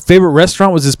 man, like my favorite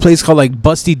restaurant was this place called like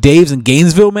Busty Dave's in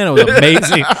Gainesville. Man, it was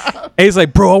amazing." And he's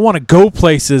like, "Bro, I want to go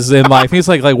places in life." He's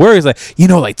like where? He's like,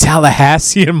 like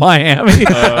Tallahassee and Miami.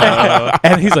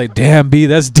 And he's like, "Damn, B,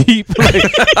 that's deep."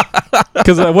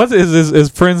 Because what's his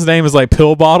friend's name is like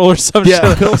Pill Bottle or something.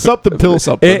 Yeah, pill something.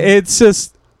 It's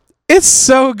just, it's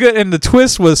so good, and the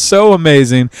twist was so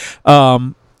amazing.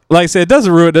 Like I said, it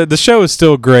doesn't ruin it. The show is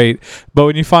still great, but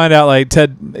when you find out, like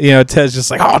Ted's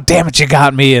just like, "Oh, damn it, you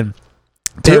got me!" And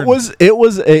it was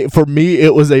for me,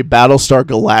 it was a Battlestar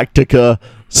Galactica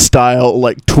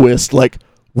style twist. Like,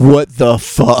 what the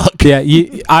fuck? Yeah,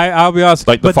 I'll be honest,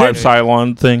 like the Five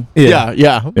Cylon thing.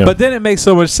 Yeah. But then it makes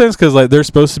so much sense because they're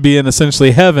supposed to be in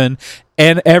essentially heaven,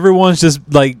 and everyone's just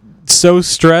so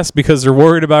stressed because they're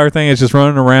worried about everything. It's just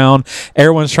running around.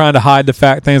 Everyone's trying to hide the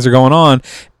fact things are going on.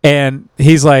 And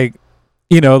he's like,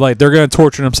 you know, like they're going to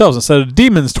torture themselves. Instead of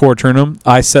demons torturing them,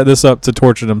 I set this up to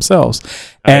torture themselves.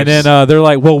 And then they're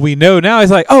like, well, we know now.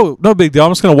 He's like, oh, no big deal.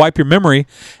 I'm just going to wipe your memory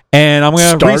and I'm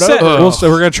going to reset.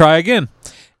 We're going to try again.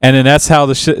 And then that's how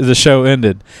the show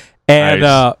ended. And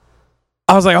I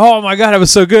was like, oh my God, it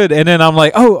was so good. And then I'm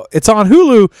like, oh, it's on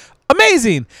Hulu.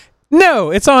 Amazing.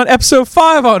 No, it's on episode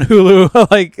 5 on Hulu.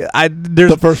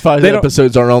 The first 5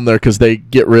 episodes aren't on there because they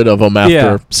get rid of them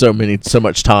after so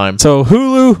much time. So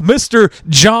Hulu, Mr.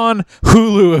 John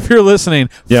Hulu, if you're listening,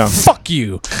 fuck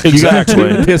you. Exactly.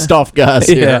 You got pissed off guys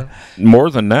here. More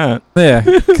than that. Yeah,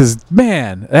 because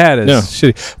man, that is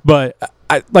shitty. But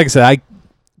like I said,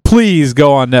 please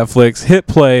go on Netflix, hit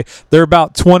play. They're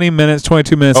about 22 minutes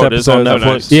episodes. It is on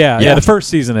Netflix? Yeah, the first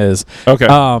season is. Okay.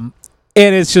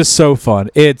 And it's just so fun.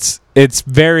 It's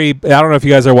very. I don't know if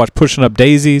you guys ever watched Pushing Up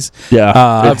Daisies. Yeah,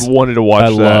 I've wanted to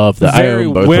watch that. I love that. Very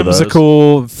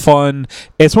whimsical, fun.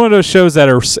 It's one of those shows that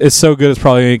is so good it's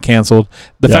probably going to get canceled.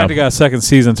 The fact it got a second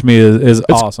season to me is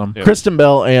awesome. Yeah. Kristen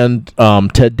Bell and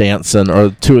Ted Danson are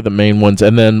two of the main ones,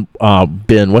 and then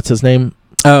Ben, what's his name?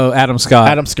 Oh, Adam Scott.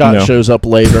 Adam Scott shows up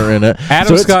later in it.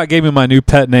 Adam Scott gave me my new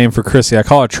pet name for Chrissy. I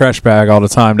call her Trash Bag all the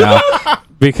time now.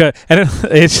 Because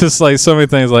it's just like so many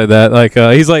things like that. Like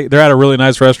he's like they're at a really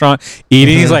nice restaurant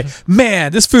eating. He's like,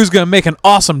 man, this food's gonna make an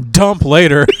awesome dump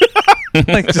later.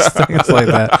 Like just things like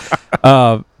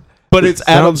that. But it's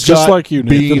Adam Scott just like you,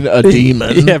 being a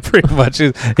demon. Yeah, pretty much.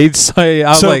 He'd say,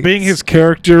 I was like, being his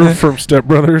character from Step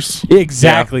Brothers.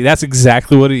 Exactly. That's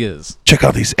exactly what he is. Check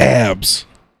out these abs.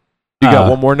 You got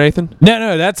one more, Nathan?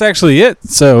 No, that's actually it.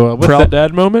 So proud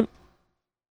dad moment.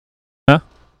 Huh?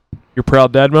 Your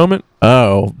proud dad moment?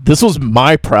 Oh, this was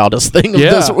my proudest thing of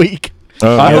this week. I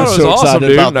thought it was so awesome, excited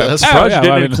dude. about I'm this. surprised you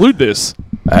didn't include this.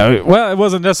 Well, it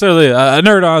wasn't necessarily a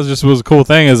nerd on. It just was a cool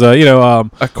thing. Is a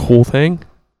cool thing.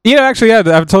 Actually, I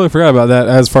totally forgot about that.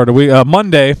 As far as the week,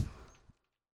 Monday,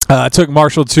 I took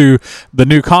Marshall to the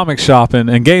new comic shop in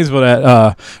Gainesville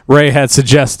that Ray had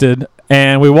suggested,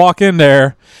 and we walk in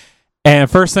there, and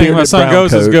first thing my son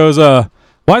goes,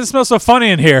 why does it smell so funny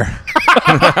in here?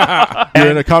 You're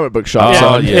in a comic book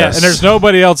shop. Yeah, and there's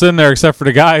nobody else in there except for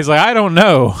the guy. He's like, I don't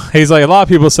know. He's like, a lot of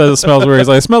people says it smells weird. He's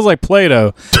like, it smells like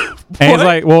Play-Doh. And he's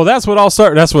like, well, that's what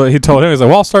he told him. He's like,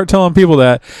 well, I'll start telling people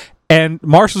that. And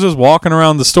Marshall's just walking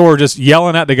around the store just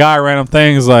yelling at the guy random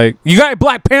things like, you got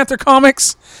Black Panther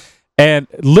comics? And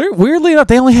weirdly enough,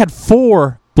 they only had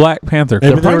 4 Black Panther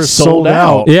comics. They were sold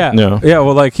out. Yeah.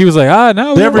 Well, like he was like,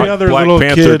 no. Every other Black little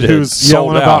Panther kid who's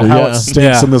yelling about how it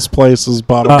stinks in this place is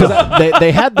bottom. Because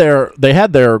they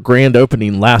had their grand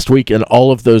opening last week, and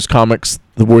all of those comics,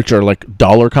 which are like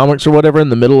dollar comics or whatever, in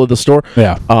the middle of the store,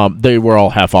 they were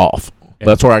all half off.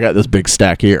 That's where I got this big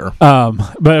stack here. But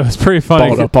it was pretty funny.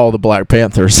 Balled up all the Black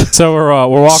Panthers. So we're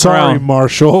walking around,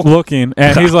 Marshall, looking,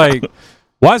 and he's like,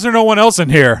 why is there no one else in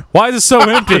here? Why is it so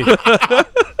empty?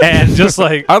 And just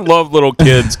like, I love little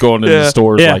kids going into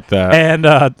stores like that. And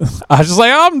I was just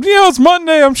like, it's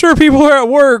Monday. I'm sure people are at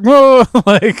work.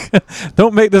 Like,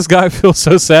 don't make this guy feel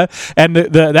so sad. And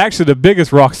actually the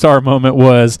biggest rock star moment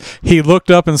was he looked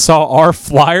up and saw our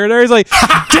flyer there. He's like,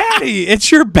 Daddy,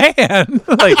 it's your band.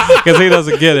 Like, because he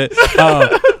doesn't get it.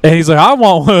 And he's like, I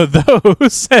want one of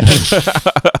those.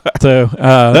 So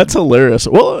that's hilarious.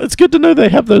 Well, it's good to know they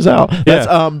have those out.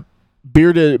 That's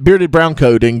Bearded Brown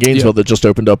Coat in Gainesville that just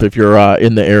opened up. If you're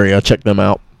in the area, check them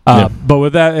out. But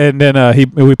with that, and then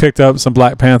we picked up some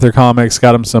Black Panther comics,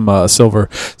 got him some Silver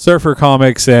Surfer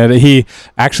comics, and he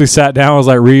actually sat down, was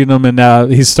like reading them,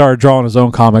 and he started drawing his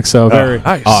own comics. So very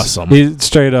nice. Awesome. He's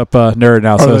straight up nerd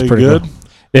now, so it's pretty good.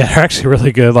 Yeah, they're actually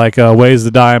really good. Like Ways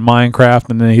to Die in Minecraft,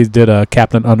 and then he did a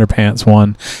Captain Underpants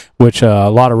one, which a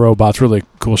lot of robots, really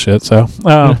cool shit. So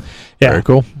very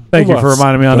cool. Thank you for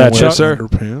reminding me on that, Chuck. Sir.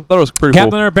 Thought it was pretty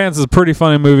Captain Underpants is a pretty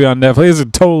funny movie on Netflix. It's a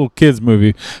total kids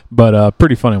movie, but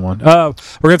pretty funny one. We're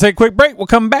gonna take a quick break. We'll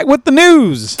come back with the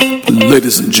news.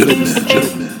 Ladies and gentlemen,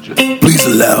 please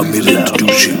allow me to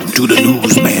introduce you to the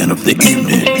newsman of the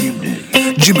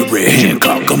evening, Jimmy Ray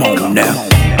Hancock. Come on now,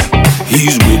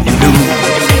 he's with the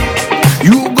news.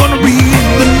 You're gonna read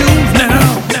the news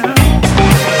now.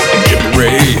 Jimmy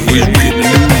Ray is with the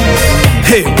news.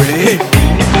 Hey Ray,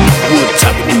 what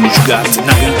type of news you got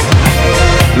tonight?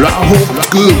 Well, I hope it's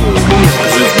good.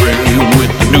 This is Ray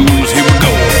with the news. Here we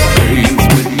go. Ray's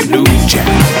with the news jam.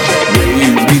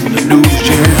 Ray's reading the news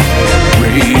jam.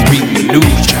 Ray's reading the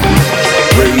news jam.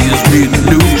 Ray's reading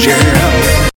the news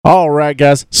jam. All right,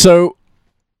 guys. So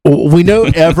we know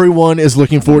everyone is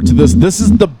looking forward to this. This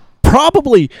is the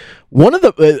probably one of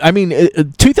the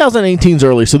 2018's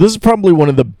early, so this is probably one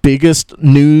of the biggest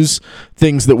news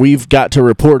things that we've got to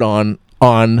report on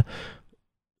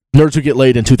Nerds Who Get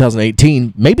Laid in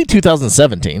 2018, maybe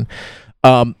 2017.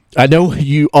 I know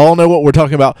you all know what we're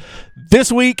talking about.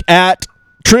 This week at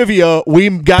Trivia, we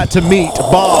got to meet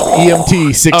Bob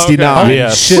EMT 69. Okay.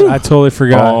 Yes. Shit, I totally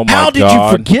forgot. Oh my How did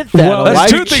God. you forget that? Well, A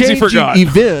that's two things you life-changing forgot.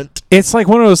 event. It's like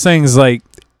one of those things. Like,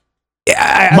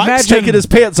 I Mike's imagine taking his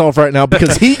pants off right now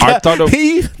because he I thought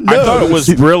it was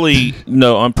really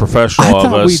unprofessional I of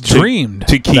thought us we dreamed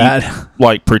to keep that.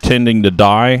 like pretending to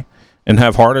die and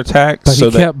have heart attacks. But so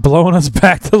he kept blowing us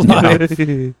back to life.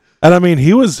 And I mean,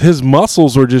 his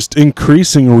muscles were just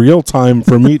increasing real time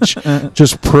from each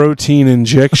just protein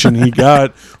injection he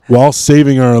got while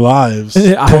saving our lives.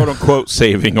 quote unquote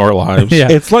saving our lives. Yeah.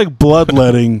 It's like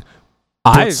bloodletting,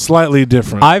 but I slightly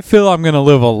different. I feel I'm going to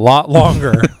live a lot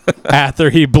longer after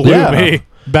he blew Yeah. me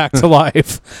back to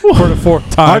life for the fourth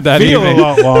time I that feel evening. a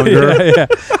lot longer. Yeah.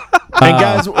 And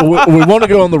guys, we want to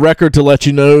go on the record to let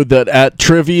you know that at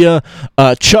Trivia,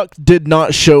 Chuck did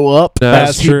not show up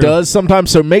That's as true. he does sometimes.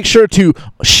 So make sure to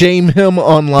shame him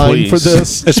online Please. for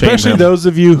this. Especially Shame him. those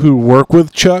of you who work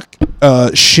with Chuck,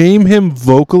 shame him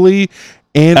vocally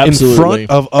and Absolutely. in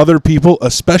front of other people,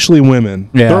 especially women.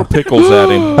 Yeah. Throw pickles at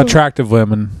him. Attractive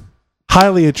women.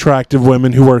 Highly attractive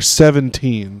women who are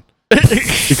 17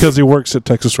 because he works at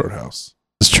Texas Roadhouse.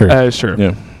 It's true. That's true.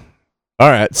 Yeah. All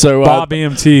right. So Bob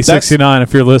EMT 69,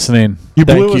 if you're listening. You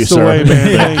Thank blew you, us sir. away,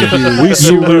 man. Thank you. We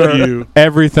salute you.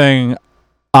 Everything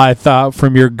I thought,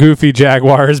 from your goofy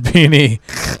Jaguars beanie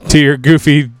to your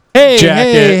goofy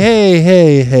jacket.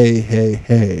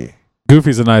 Hey.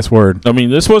 Goofy's a nice word. I mean,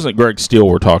 this wasn't Greg Steele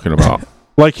we're talking about.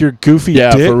 Like your goofy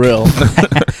yeah, dick. for real.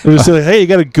 It was like, hey, you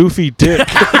got a goofy dick.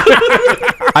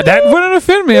 That wouldn't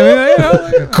offend me. I mean, you know,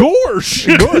 like, Of course.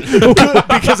 Good,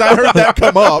 because I heard that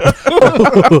come up.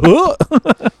 Well,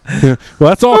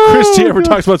 that's all Christy ever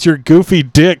talks about is your goofy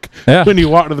dick Yeah. when you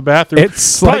walk to the bathroom.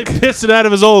 It's Probably like pissing out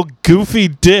of his old goofy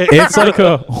dick. it's like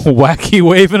a wacky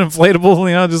waving inflatable.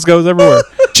 You know, just goes everywhere.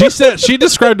 She said she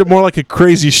described it more like a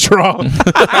crazy straw, but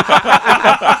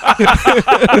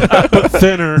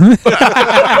thinner.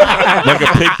 Like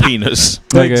a pig penis.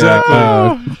 Like Exactly.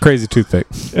 a crazy toothpick.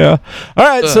 Yeah. All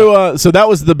right. So that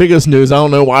was the biggest news. I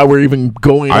don't know why we're even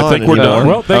going I on. think we're anymore. done.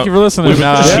 Well, thank you for listening. we've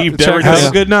achieved check everything. us Have a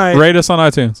out. good night. Rate us on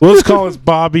iTunes. Well, let's call it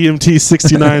Bob EMT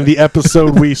 69. The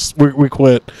episode we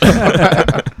quit.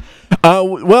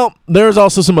 Well, there's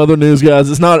also some other news, guys.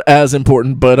 It's not as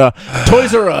important, but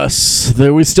Toys R Us.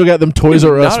 We still got them Toys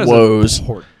R Us woes.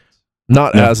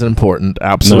 Not as important.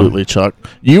 Absolutely, Chuck.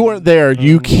 You weren't there.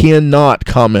 You cannot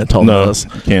comment on No, this.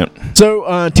 you can't. So,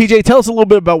 TJ, tell us a little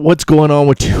bit about what's going on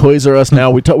with Toys R Us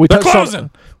now. We touched closing.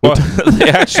 Well, they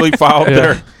actually filed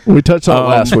on we touched on it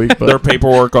last week, but their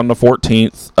paperwork on the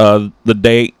 14th. The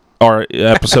date our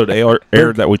episode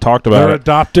aired that we talked They're about.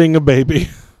 adopting a baby.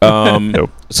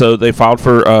 So they filed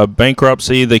for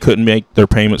bankruptcy. They couldn't make their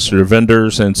payments to their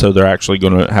vendors, and so they're actually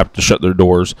going to have to shut their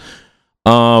doors.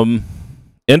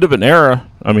 End of an era.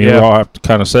 I mean, we all have to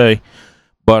kind of say,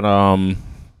 but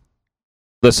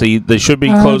let's see. They should be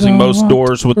closing most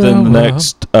doors within the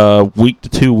next week to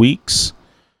 2 weeks,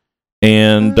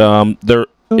 and they're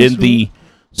in the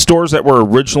stores that were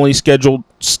originally scheduled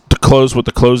to close with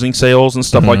the closing sales and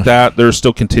stuff like that. They're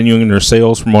still continuing their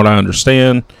sales, from what I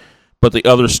understand. But the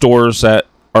other stores that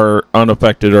are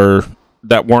unaffected or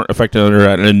that weren't affected under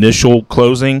that initial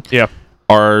closing,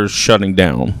 are shutting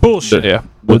down. Bullshit. Yeah,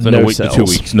 within no a week to 2 sales.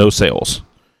 weeks, no sales.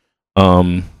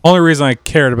 Only reason I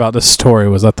cared about this story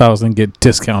was I thought I was going to get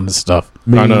discounted stuff.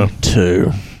 I know.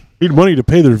 too. Need money to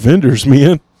pay their vendors,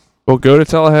 man. Well, go to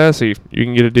Tallahassee. You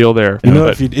can get a deal there. You know,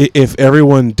 But if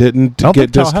everyone didn't don't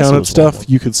get think Tallahassee discounted was one of stuff,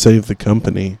 you could save the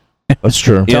company. That's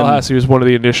true. Tallahassee was one of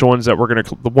the initial ones that were going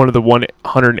to, one of the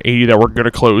 180 that were going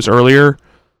to close earlier.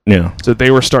 Yeah. So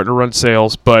they were starting to run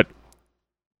sales, but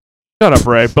shut up,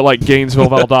 Ray. But like Gainesville,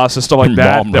 Valdosta, stuff like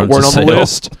that, Mom that runs weren't a on the sale.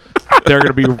 list, they're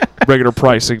going to be regular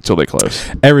pricing until they close.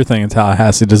 Everything in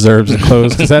Tallahassee deserves to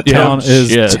close because that town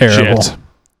is terrible. shit.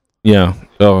 Yeah.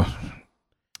 Oh,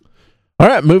 All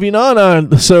right, moving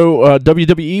on. So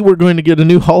WWE, we're going to get a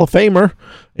new Hall of Famer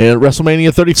in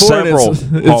WrestleMania 34. and Several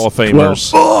Hall of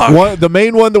Famers. The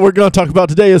main one that we're going to talk about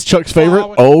today is Chuck's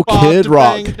favorite, Kid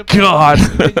Rock. God.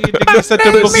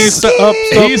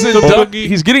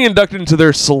 He's getting inducted into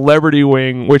their celebrity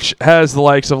wing, which has the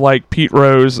likes of like Pete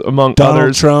Rose, among Donald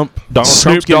others. Trump, Donald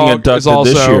Snoop Trump's getting Dogg inducted is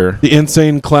also- this year. the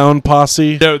Insane Clown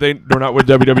Posse. No, they're not with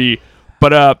WWE.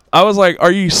 But I was like,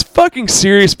 are you fucking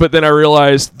serious? But then I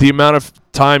realized the amount of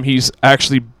time he's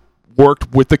actually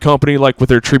worked with the company, like with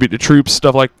their tribute to troops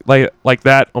stuff like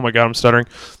that. Oh my god, I'm stuttering.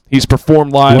 He's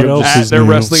performed live What else at is their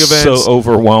new? wrestling events, So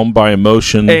overwhelmed by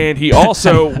emotion. and he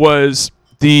also was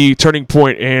the turning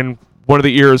point in one of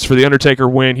the eras for the Undertaker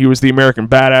when he was the American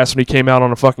Badass when he came out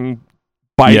on a fucking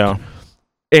bike, yeah.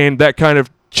 and that kind of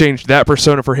changed that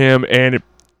persona for him. And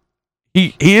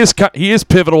he is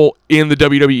pivotal in the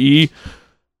WWE.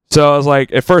 So I was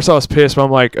like, at first I was pissed, but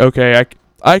I'm like, okay,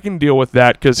 I can deal with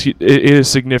that because it is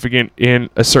significant in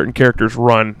a certain character's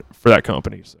run for that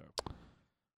company. So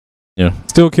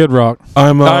Still Kid Rock.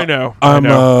 I know.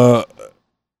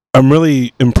 I'm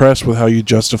really impressed with how you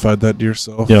justified that to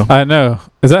yourself. Yeah. I know.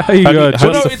 Is that how you How do justify?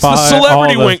 you- No, it's the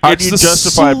celebrity all the- wing. How do It's you the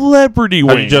justify- celebrity How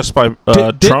do wing. you justify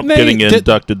Didn't Trump they- getting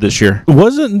inducted this year?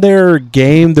 Wasn't their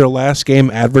last game,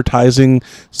 advertising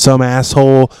some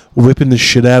asshole whipping the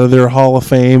shit out of their Hall of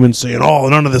Fame and saying, "Oh,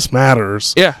 none of this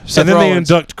matters." Yeah, and then they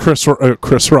induct Chris Rock. never,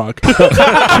 Chris Rock in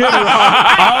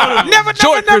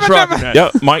that.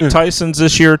 Yeah, Mike Tyson's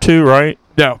this year too, right?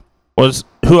 No,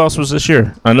 Who else was this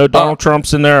year? I know Donald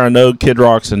Trump's in there. I know Kid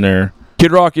Rock's in there.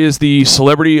 Kid Rock is the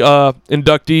celebrity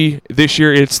inductee this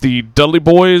year. It's the Dudley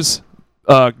Boys,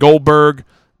 Goldberg,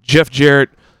 Jeff Jarrett,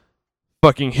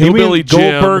 fucking You Hillbilly mean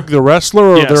Jim, Goldberg, the wrestler,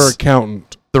 or Yes. their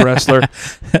accountant? the wrestler,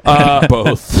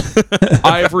 Both.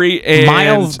 Ivory, and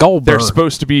Miles Goldberg. They're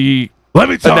supposed to be Let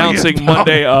me announcing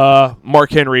Monday.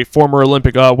 Mark Henry, former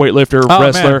Olympic weightlifter, Oh,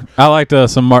 wrestler. man. I liked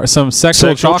some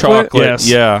sexual chocolate. Yes.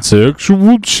 Yeah.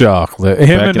 Sexual chocolate.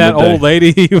 Him Back and in that the day. old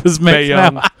lady he was Mae making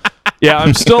Young. out. Yeah,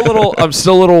 I'm still a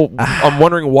little. I'm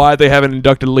wondering why they haven't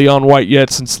inducted Leon White yet.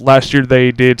 Since last year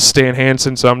they did Stan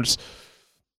Hansen, so I'm just.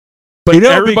 But You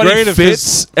know, it'd be everybody great if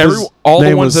fits. his All the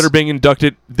name ones was that are being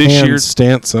inducted this year.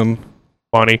 Stanson.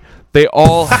 Funny. They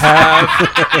all have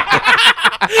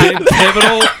been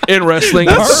pivotal in wrestling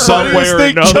in some way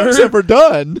or Chuck's another. ever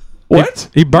done. What?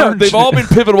 He No, burned. they've all been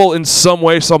pivotal in some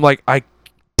way. So I'm like,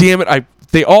 damn it,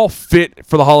 they all fit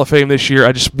for the Hall of Fame this year.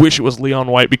 I just wish it was Leon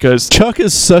White because Chuck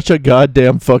is such a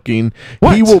goddamn fucking.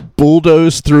 What? He will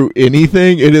bulldoze through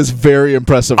anything. It is very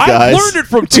impressive, I guys. learned it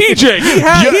from TJ.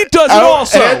 He does it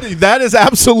also. And that is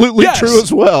absolutely Yes. true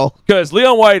as well. Because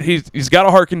Leon White, he's got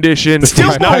a heart condition. He's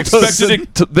Right. not expected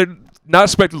they're not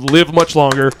expected to live much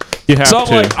longer. You have So I'm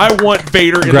to. like, I want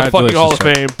Vader in the fucking Hall of Congratulations,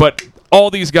 Fame. But all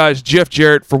these guys, Jeff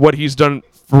Jarrett for what he's done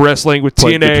for wrestling with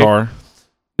Played TNA. guitar.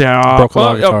 Yeah, Broke a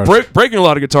lot of guitars. breaking a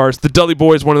lot of guitars. The Dudley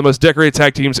Boys, one of the most decorated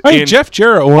tag teams Hey, in Jeff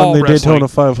Jarrett won all the wrestling. Daytona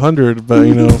 500, but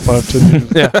 510.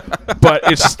 Yeah, but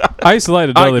it's I used to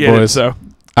like the I Dudley get Boys. it. So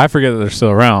I forget that they're still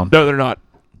around. no, they're not.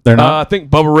 They're I not. think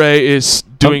Bubba Ray is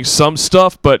doing some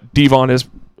stuff, but Devon is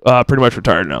pretty much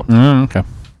retired now. Okay.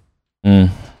 All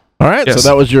right, Yes. so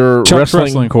that was your Chuck's wrestling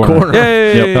Wrestling Corner.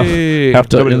 Yay! Have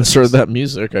to Nobody insert listens. that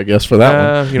music, I guess, for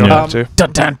that one. You don't Yeah. have to.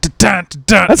 Dun, dun, dun, dun, dun,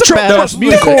 dun. That's a Trump badass versus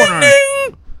music. the corner.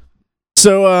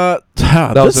 So,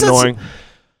 That was annoying.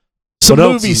 Some What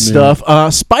else movie is new?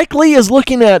 stuff. Spike Lee is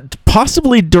looking at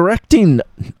possibly directing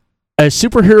a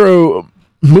superhero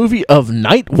movie of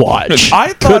Night Watch. I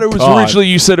thought it was God. originally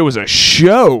you said it was a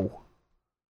show.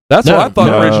 That's No, what I thought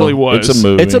No, originally was. It's a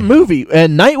movie. It's a movie,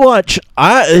 and Night Watch.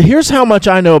 Here's how much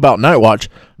I know about Night Watch.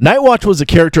 Night Watch was a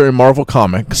character in Marvel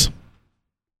Comics.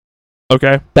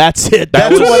 Okay. That's it. That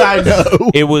That's was- what I know.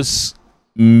 It was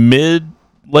late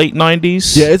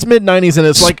 90s. Yeah, it's mid '90s, and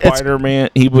it's like it's Spider-Man.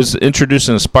 He was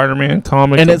introducing a Spider-Man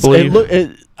comic, and I it's believe.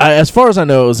 as far as I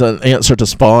know, it was an answer to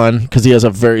Spawn because he has a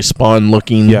very Spawn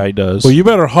looking. Yeah, he does. Well, you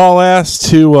better haul ass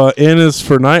to N is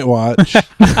for Night Watch. I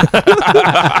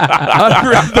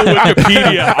read the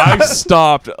Wikipedia. I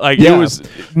stopped. Like Yeah. it was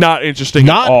not interesting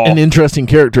not at all. an interesting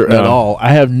character at No. all.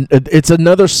 It's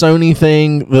another Sony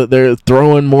thing that they're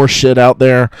throwing more shit out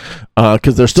there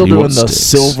because they're still So you doing want the sticks.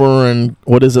 silver and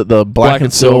what is it, the black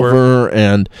and silver,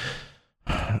 and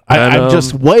I'm Venom.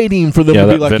 just waiting for them yeah, to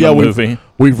be that like, Venom yeah, movie.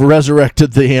 we've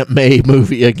resurrected the Aunt May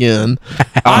movie again.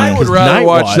 I would 'Cause rather Night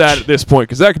watch that at this point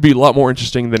because that could be a lot more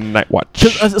interesting than Night Watch.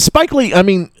 Because Spike Lee, I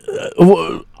mean,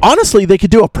 honestly, they could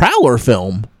do a Prowler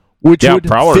film, which Yeah, would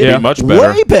Prowler would fit be much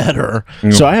better. way better.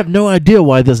 Yeah. So I have no idea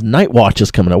why this Night Watch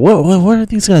is coming up. What are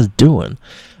these guys doing?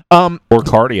 Or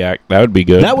Cardiac. That would be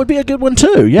good. That would be a good one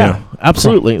too. Yeah,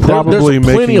 absolutely. Probably There's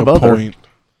plenty making of a other. point.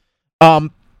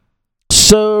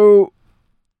 So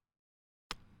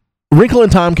Wrinkle in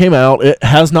Time came out. It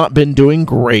has not been doing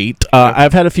great.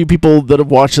 I've had a few people that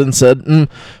have watched it and said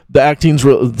the acting's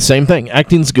the same thing.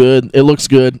 Acting's good. It looks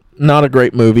good. Not a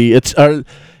great movie.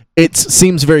 It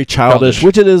seems very childish,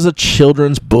 which it is a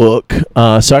children's book.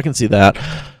 So I can see that.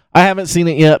 I haven't seen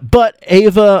it yet, but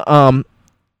Ava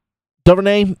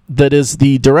DuVernay, that is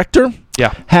the director,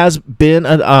 Yeah. has been.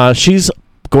 She's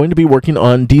going to be working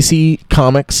on DC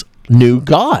Comics' New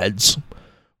Gods,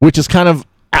 which is kind of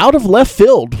out of left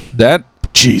field. That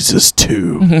Jesus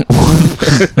too.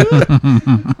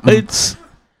 it's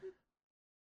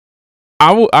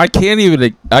I can't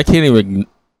even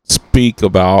speak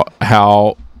about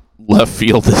how left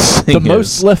field this thing The is.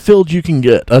 most left field you can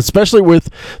get, especially with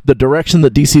the direction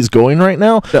that DC's going right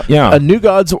now. Yeah. A New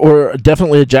Gods or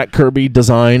definitely a Jack Kirby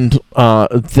designed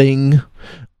thing.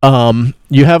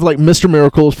 You have like Mr.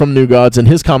 Miracles from New Gods, and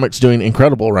his comics doing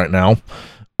incredible right now.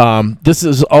 This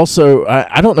is also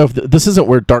I don't know if this isn't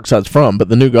where Darkseid's from, but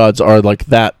the New Gods are like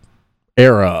that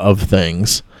era of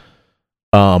things.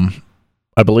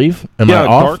 I believe. Am I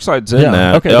off? Darkseid's in Yeah,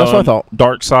 that. okay, that's what I thought.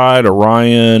 Darkseid,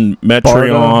 Orion,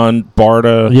 Metreon,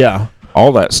 Barda, Yeah.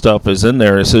 all that stuff is in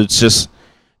there. So it's just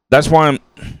that's why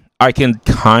I can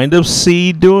kind of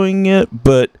see doing it,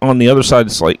 but on the other side,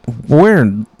 it's like,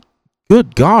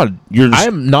 good God, you're. I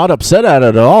am not upset at it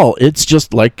at all. It's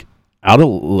just like out of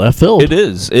left field. It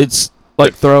is. It's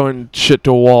Like throwing shit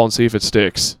to a wall and see if it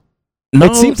sticks. no,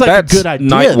 It seems like a that's good idea.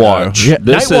 Night though. Watch. Yeah,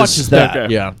 This Night Watch is that.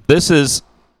 okay. Yeah. This is.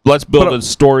 Let's build a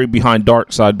story behind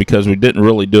Darkseid because we didn't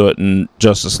really do it in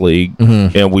Justice League,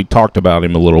 Mm-hmm. and we talked about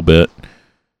him a little bit.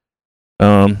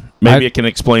 Maybe it can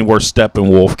explain where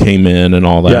Steppenwolf came in and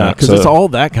all that. Yeah, because it's all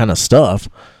that kind of stuff.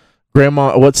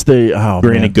 Grandma, what's the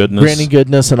Granny Goodness. Granny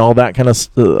Goodness, and all that kind of.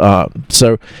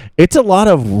 So it's a lot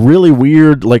of really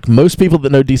weird. Like most people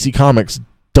that know DC Comics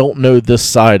don't know this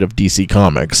side of DC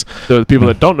Comics. So the people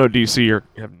that don't know DC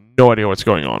have no idea what's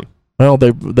going on. Well,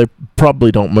 they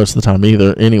probably don't most of the time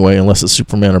either. Anyway, unless it's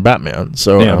Superman or Batman.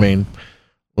 So Yeah. I mean,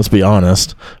 let's be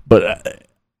honest. But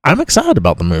I'm excited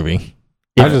about the movie.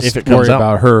 I just worry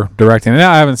about her directing. And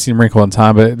I haven't seen Wrinkle in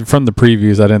Time, but from the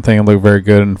previews, I didn't think it looked very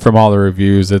good. And from all the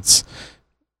reviews, it's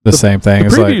the same thing. The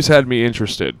It's previews like, had me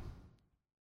interested.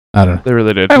 I don't know. They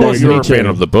really did. Well, Yeah, you me were a fan too.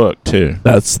 of the book too.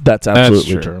 That's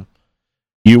absolutely true. true.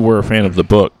 You were a fan of the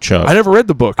book, Chuck. I never read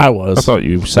the book. I was. I thought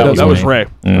you said that was me. Ray.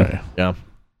 Mm. Yeah.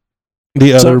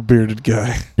 The So- other bearded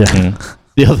guy. Yeah. Mm.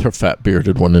 The other fat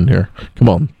bearded one in here. Come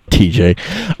on, TJ.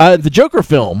 The Joker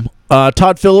film.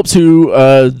 Todd Phillips, who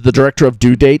the director of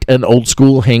Due Date and Old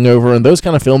School, Hangover, and those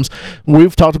kind of films.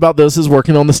 We've talked about this, is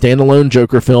working on the standalone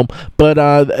Joker film, but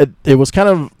it was kind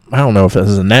of, I don't know if it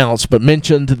was announced, but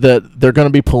mentioned that they're going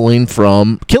to be pulling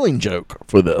from Killing Joke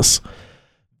for this.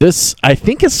 This, I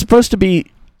think, is supposed to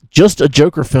be just a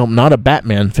Joker film, not a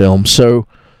Batman film. So,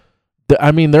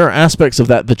 I mean, there are aspects of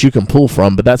that you can pull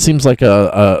from, but that seems like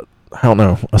I don't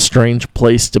know, a strange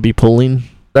place to be pulling.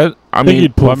 That I think mean,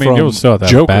 you'd pull Well, I mean, it from was still that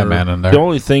Joker. Batman in there. the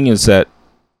only thing is that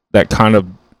kind of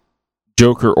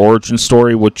Joker origin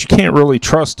story, which you can't really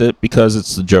trust it because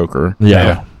it's the Joker.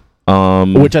 Yeah.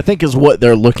 Which I think is what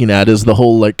they're looking at, is the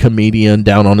whole like comedian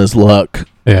down on his luck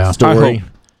Yeah. story.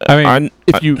 I mean,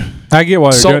 If you I get why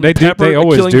they're Salt doing. They and do, pepper, they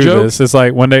always Killing do Joke? this. It's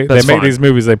like when they That's make fine. these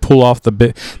movies, they pull off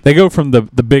they go from the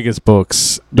biggest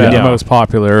books that Yeah. are most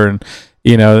popular, and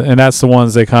and that's the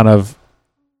ones they kind of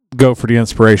go for the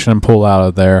inspiration and pull out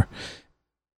of there.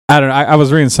 I don't know. I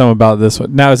was reading some about this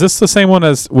one. Now, is this the same one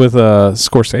as with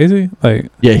Scorsese? Like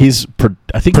Yeah,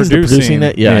 I think he's producing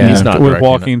it. Yeah, he's not with directing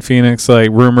Joaquin Phoenix, like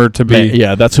rumored to it. be.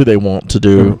 Yeah, that's who they want to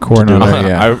do. Coordinator.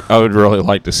 Yeah. I would really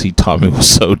like to see Tommy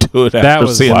Wiseau do it That after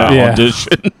was- seeing that yeah.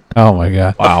 audition. Oh my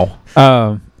god.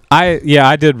 Wow.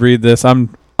 I did read this.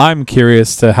 I'm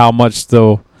curious to how much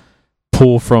they'll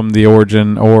pull from the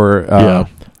origin or Yeah.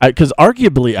 Because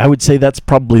arguably, I would say that's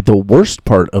probably the worst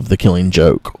part of the Killing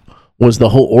Joke, was the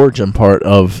whole origin part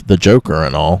of the Joker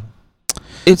and all.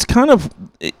 It's kind of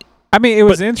I mean, it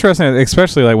was interesting,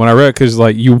 especially like when I read it, because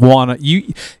like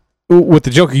with the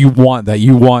Joker, you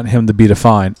want him to be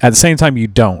defined. At the same time, you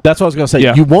don't. That's what I was gonna say.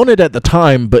 Yeah. You want it at the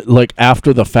time, but like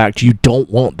after the fact, you don't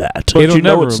want that. But It'll you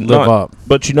know never it's live not- up.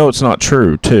 but it's not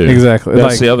true too. Exactly.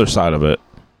 That's Like, the other side of it.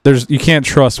 you can't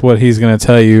trust what he's going to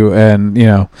tell you, and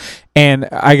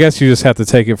I guess you just have to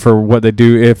take it for what they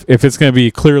do. If it's going to be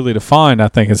clearly defined, I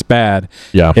think it's bad.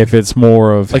 Yeah. If it's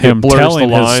more of like him it blurs telling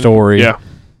the his line. story, Yeah.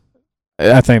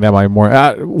 I think that might be more.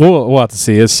 We'll have to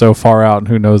see. It's so far out, and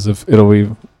who knows if it'll be.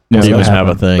 Yeah, even gonna have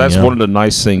a happen. thing. That's yeah. one of the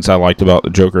nice things I liked about the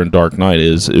Joker and Dark Knight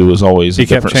is it was always He a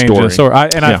kept different changing story. the story,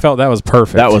 I Yeah. felt that was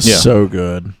perfect. That was Yeah. so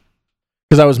good.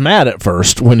 Because I was mad at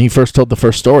first when he first told the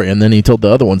first story, and then he told the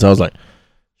other ones. I was like,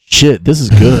 "Shit, this is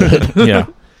good." Yeah.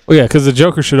 well, yeah, because the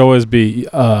Joker should always be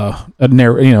an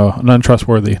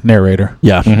untrustworthy narrator.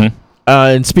 Yeah. Mhm.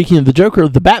 And speaking of the Joker,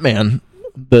 the Batman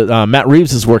that Matt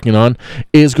Reeves is working on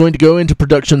is going to go into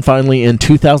production finally in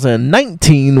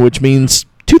 2019, which means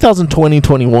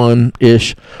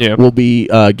 2020-21-ish Yeah. we'll be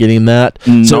getting that.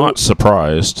 Not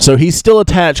surprised. So he's still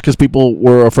attached because people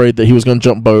were afraid that he was going to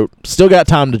jump boat. Still got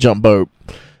time to jump boat.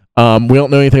 We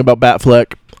don't know anything about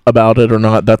Batfleck, about it or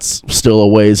not. That's still a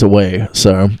ways away.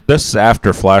 So This is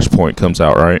after Flashpoint comes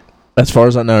out, right? as far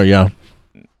as I know, yeah.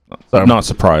 I'm not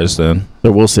surprised then.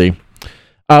 So we'll see.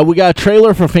 We got a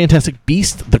trailer for Fantastic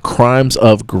Beast: The Crimes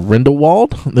of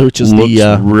Grindelwald, which is Looks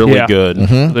the really yeah. good.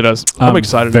 mhm. It does. I'm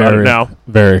excited about it now.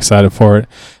 Very excited for it.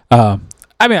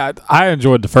 I mean, I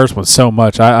enjoyed the first one so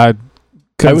much. I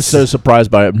was so surprised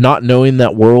by it, not knowing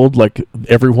that world. Like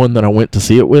everyone that I went to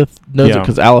see it with knows it Yeah.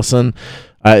 because Allison,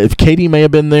 if Katie may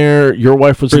have been there, your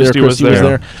wife was Christy there, was Christy was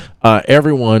there. there.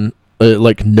 Everyone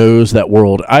like knows that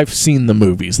world. I've seen the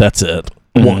movies. That's it.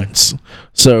 Mhm. Once.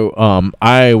 So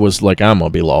I was like, I'm gonna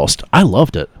be lost. I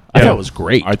loved it. I Yeah. thought it was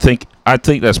great. I think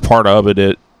that's part of it.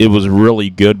 It was really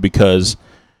good because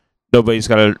nobody's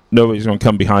gonna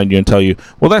come behind you and tell you,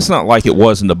 well, that's not like it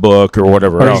was in the book or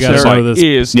whatever Or you else. gotta It's know like, this-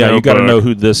 Is yeah, no you got to book. know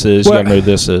who this is. Well, you got to know who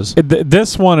this is.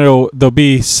 This one, there'll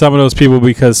be some of those people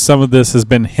because some of this has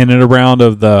been hinted around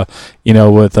of the,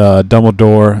 with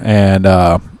Dumbledore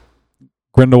and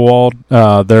Grindelwald,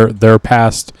 their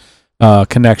past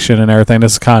connection and everything.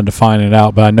 This is kind of defining it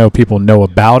out, but I know people know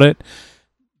about it.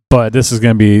 But this is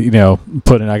going to be,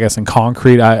 put in, I guess, in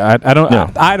concrete. I don't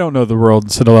Yeah. I don't know the world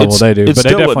to the level they do, It's but they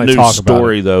still definitely a new talk about it.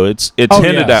 story, though. It's Oh,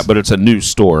 hinted yes. at, but it's a new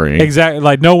story. Exactly.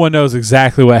 Like no one knows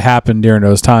exactly what happened during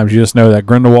those times. You just know that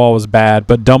Grindelwald was bad,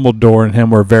 but Dumbledore and him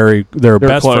were they're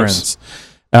best close. friends,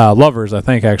 lovers, I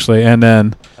think actually. And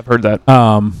then, I've heard that.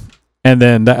 I think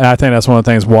that's one of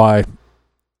the things why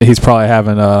he's probably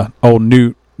having old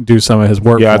Newt do some of his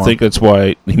work. Yeah, I for him. think that's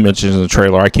why he mentions in the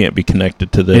trailer, I can't be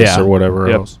connected to this Yeah. or whatever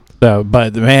Yep. else. So,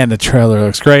 but man, the trailer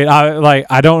looks great.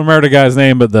 I don't remember the guy's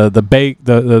name, but the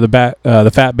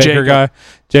fat baker Jacob. guy,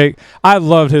 Jake. I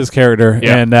loved his character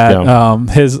Yeah. and that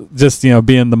his just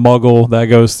being the Muggle that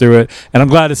goes through it. And I'm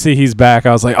glad to see he's back.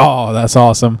 I was like, oh, that's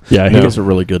awesome. Yeah, he Yeah. was a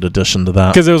really good addition to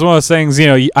that. Because it was one of those things.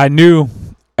 I knew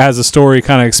as the story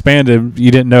kind of expanded, you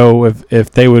didn't know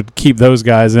if they would keep those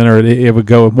guys in or it would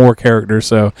go with more characters.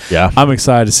 So Yeah. I'm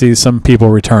excited to see some people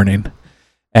returning,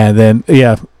 and then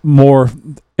more.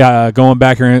 Going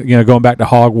back to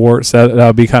Hogwarts,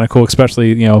 that'll be kind of cool,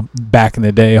 especially back in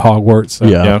the day, Hogwarts. So.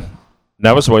 Yeah. Yeah.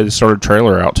 That was the way they started the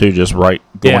trailer out, too, just going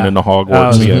Yeah. into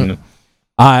Hogwarts Mhm. again.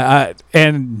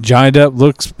 And Johnny Depp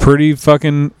looks pretty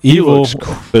fucking He evil. looks And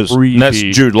that's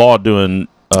creepy. Jude Law doing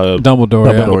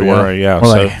Dumbledore, Dumbledore, yeah. Or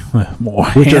So, like more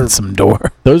Which are- handsome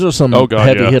door. Those are some Oh, God,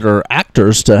 heavy yeah. hitter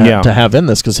actors to Yeah. to have in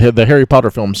this because the Harry Potter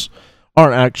films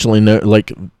aren't actually the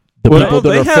Well, people that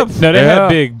they are have- No, they Yeah. had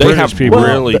big they British have people.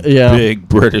 really yeah. big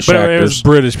British But it actors. was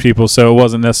British people, so it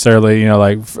wasn't necessarily,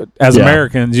 as Yeah.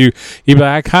 Americans, you'd be like,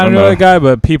 I kind of know that guy,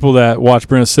 but people that watch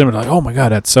British cinema are like, oh my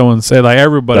God, that's so and say, like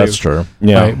everybody. That's true.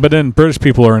 Yeah. Like, but then British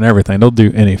people are in everything. They'll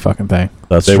do any fucking thing.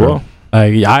 That's They true. will.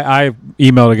 I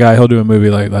emailed a guy, he'll do a movie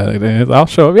like that. I'll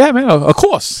show up. Yeah, man, of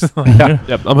course. Yeah.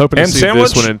 Yep, I'm hoping to And see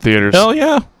sandwich? this one in theaters. Hell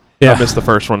yeah. Yeah. I missed the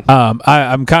first one.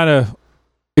 I'm kind of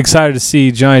excited to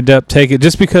see Johnny Depp take it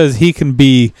just because he can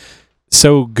be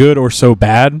so good or so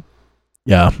bad.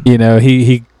 Yeah.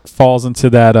 He falls into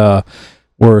that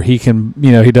where he can,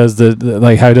 he does the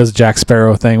like how he does Jack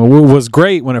Sparrow thing. It was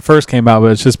great when it first came out,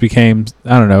 but it just became,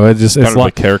 I don't know, it's Kind of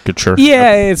like a caricature.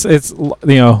 yeah, it's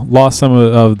lost some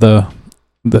of the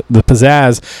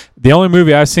pizzazz. The only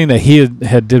movie I've seen that he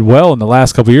had did well in the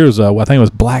last couple of years, I think it was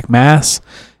Black Mass.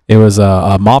 It was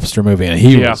a mobster movie, and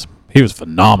he was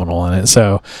phenomenal in it.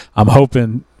 So I'm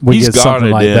hoping we He's get got something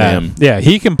it like in that. him. Yeah,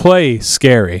 he can play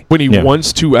scary. When he Yeah.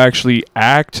 wants to actually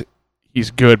act, he's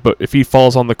good. But if he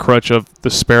falls on the crutch of the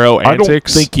Sparrow I don't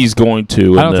antics, think he's going to I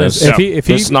in don't think this. so. If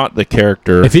he It's not the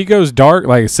character. if he goes dark,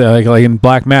 like I said, like in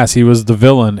Black Mass, he was the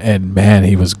villain, and man,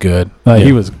 he was good. He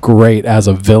Yeah. was great as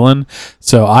a villain.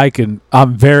 So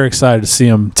I'm very excited to see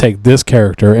him take this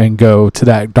character and go to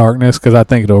that darkness because I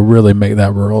think it'll really make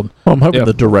that world. Well, I'm hoping Yep.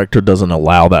 the director doesn't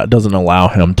allow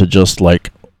him to just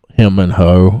like him and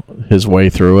Ho his way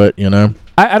through it.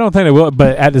 I don't think it will,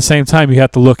 but at the same time, you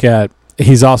have to look at.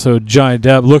 He's also Johnny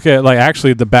Depp. Look at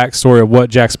actually the backstory of what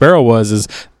Jack Sparrow was. Is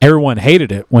everyone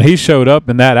hated it when he showed up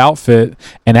in that outfit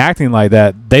and acting like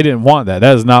that. They didn't want that.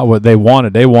 That is not what they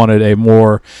wanted. They wanted a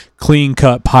more clean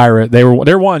cut pirate.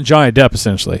 They're wanting Johnny Depp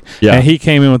essentially. Yeah. And he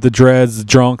came in with the dreads, the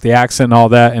drunk, the accent, and all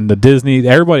that, and the Disney.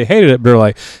 Everybody hated it. But they're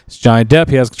like, it's Johnny Depp.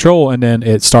 He has control. And then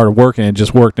it started working. It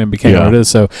just worked and became Yeah. what it is.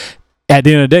 So at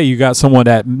the end of the day, you got someone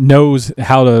that knows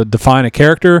how to define a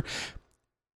character.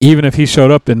 Even if he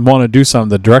showed up and wanted to do something,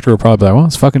 the director would probably be like, well,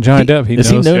 it's fucking Johnny Depp. He Is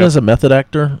he knows. known as a method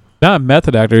actor? Not a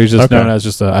method actor. He's just Okay. known as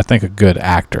just, I think, a good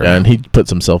actor. Yeah, and he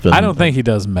puts himself in. I don't think he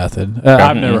does method.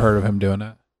 I've never heard of him doing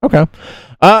that. Okay.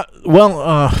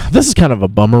 This is kind of a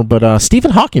bummer, but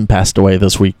Stephen Hawking passed away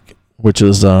this week, which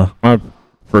is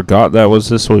Forgot that was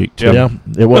this week. Too. Yeah,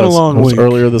 it was. Been a long it was week.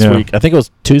 earlier this Yeah. week. I think it was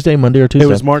Tuesday, Monday, or Tuesday. It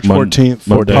was March Mon- 14th.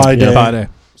 Monday. Pi Day. Friday.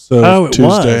 So Oh, it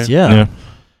Tuesday. was. Yeah. Yeah.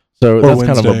 So Or that's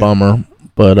kind of a Wednesday. bummer.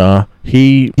 But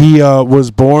he He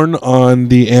was born on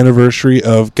the anniversary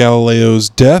of Galileo's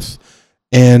death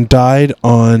and died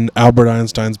on Albert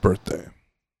Einstein's birthday.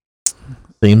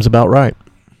 seems about right.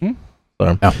 Hmm.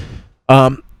 So, Yeah.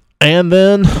 And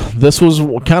then this was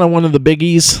kind of one of the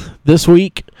biggies this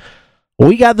week.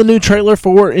 We got the new trailer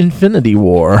for Infinity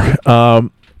War.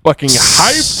 Fucking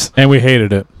hyped. And we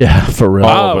hated it. Yeah, for real.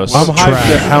 All of us. I'm hyped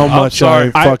at how I'm much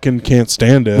sorry. I fucking can't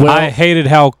stand it. Well- I hated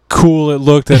how cool it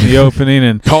looked in the opening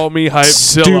and Call me hyped.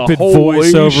 stupid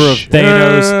voiceover of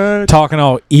Thanos talking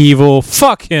all evil.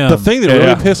 Fuck him. the thing that Yeah.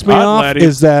 really pissed me I'm off glad he-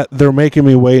 is that they're making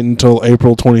me wait until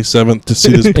April 27th to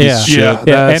see this piece Yeah. of shit. Yeah. yeah, and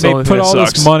That's the they only put thing that all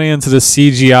sucks. this money into the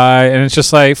CGI, and it's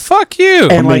just like, fuck you.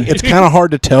 And like it's kind of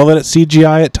hard to tell that it's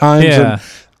CGI at times. yeah. And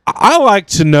I like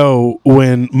to know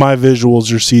when my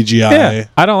visuals are CGI. Yeah,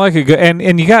 I don't like it. Good,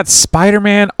 and you got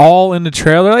Spider-Man all in the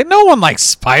trailer. Like no one likes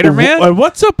Spider-Man. And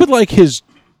what's up with like his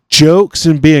jokes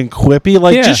and being quippy?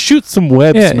 Like Yeah. just shoot some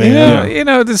webs, Yeah, man. you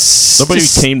know this. Nobody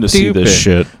just came to see this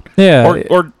stupid. shit. Yeah,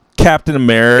 Or Captain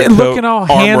America and looking all arm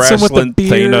handsome with the wrestling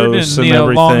beard Thanos and you know,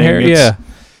 everything. long hair. It's-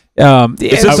 Yeah,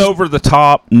 Is this over the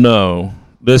top? No.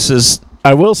 This is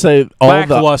I will say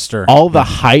lackluster. all the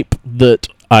hype that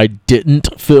I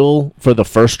didn't feel for the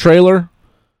first trailer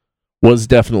was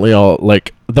definitely all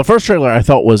like the first trailer I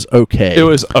thought was okay. It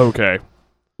was okay.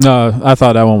 No, I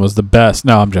thought that one was the best.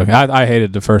 No, I'm joking. I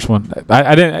hated the first one.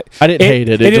 I didn't. I didn't hate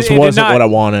it. It just did wasn't not- what I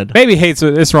wanted. Maybe hate's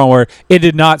it's the wrong word. It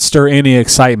did not stir any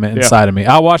excitement Yeah. inside of me.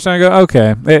 I watched it and I go,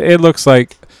 okay. It looks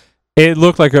like it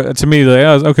looked like to me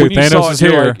like okay, When you saw Thanos it, is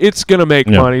you're here. like, it's gonna make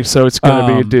Yeah. money, so it's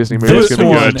gonna be a Disney movie. This It's gonna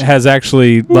be one good. has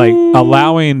actually like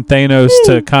allowing Thanos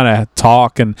to kind of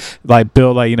talk and like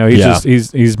build like he's Yeah. just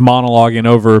he's monologuing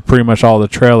over pretty much all the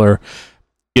trailer.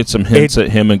 get some hints at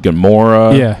him and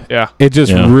Gamora. Yeah. It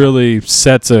just Yeah. really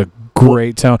sets a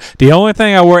great tone. The only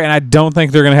thing I worry, and I don't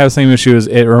think they're going to have the same issue, is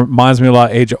it reminds me a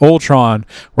lot of Age of Ultron,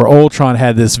 where Ultron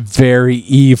had this very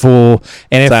evil,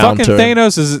 and if Sound fucking to him.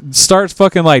 Thanos starts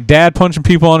fucking like dad punching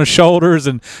people on his shoulders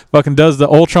and fucking does the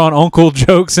Ultron uncle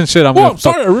jokes and shit, I'm Oh, going I'm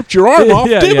sorry, I ripped your arm off.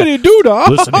 Yeah, Dibbity doodah.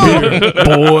 listen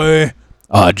here, boy.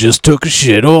 I just took a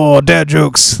shit. Oh, dad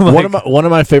jokes. One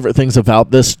of my favorite things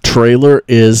about this trailer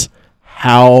is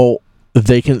how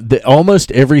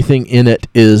almost everything in it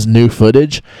is new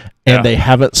footage, and Yeah. they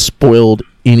haven't spoiled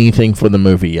anything for the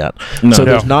movie yet. No. So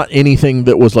there's not anything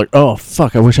that was like, oh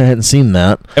fuck, I wish I hadn't seen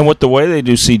that. And with the way they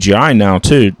do CGI now,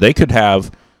 too, they could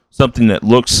have something that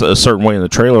looks a certain way in the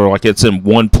trailer, like it's in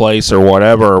one place or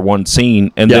whatever, or one scene,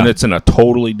 and then Yeah. it's in a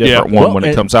totally different Well, one when it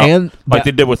and- comes out. and Like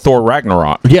that- they did with Thor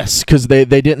Ragnarok. Yes, because they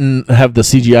didn't have the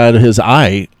CGI to his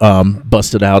eye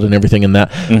busted out and everything in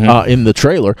that in the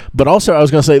trailer. But also, I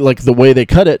was going to say, like the way they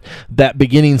cut it, that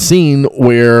beginning scene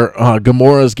where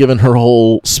Gamora's given her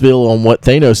whole spiel on what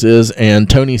Thanos is, and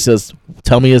Tony says,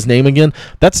 "Tell me his name again."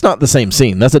 That's not the same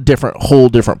scene. That's a whole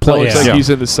different It place. looks like Yeah. he's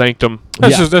in the sanctum.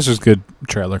 That's Yeah. just good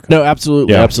trailer. No,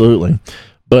 absolutely, Yeah. absolutely.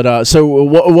 But so,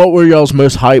 what were y'all's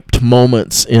most hyped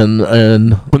moments in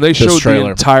When they this showed the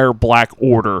trailer? entire Black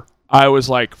Order, I was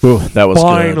like, Ooh, that was good.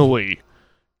 finally,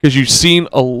 because you've seen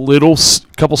a little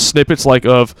couple snippets like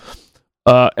of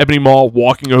Ebony Maw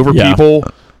walking over Yeah. people,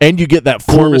 And you get that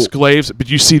full. Corvus Glaives, but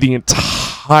you see the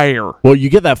entire. Well, you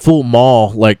get that full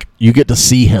Maul, like you get to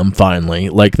see him finally,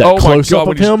 like that Oh my close God, up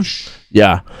when of him.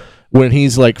 Yeah, when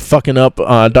he's like fucking up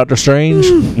Doctor Strange,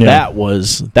 that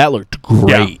looked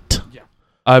great.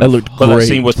 That looked But that great.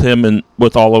 scene with him and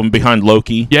with all of them behind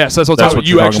Loki. Yes, that's what That's I'm what talking about.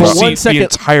 You you're actually talking see about. 1 second, the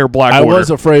entire Black I Order. was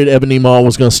afraid Ebony Maw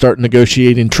was going to start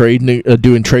negotiating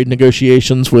doing trade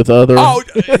negotiations with other. Oh,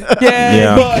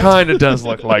 Yeah. he kind of does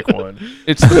look like one.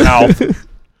 It's the mouth.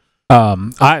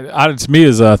 I to me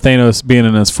is Thanos being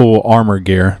in his full armor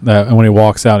gear. That when he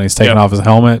walks out and he's taking Yep. off his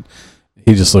helmet,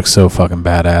 he just looks so fucking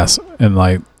badass in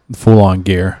like full on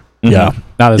gear. yeah,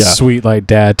 Not as Yeah. sweet like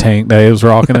dad tank that he was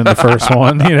rocking in the first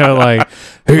one. You know, like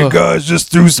hey guys, just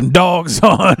threw some dogs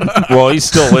on. Well, he's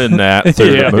still in that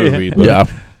through Yeah. the movie. But yeah.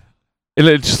 And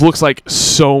it just looks like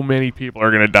so many people are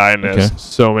going to die in this. Okay.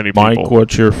 So many people. Mike,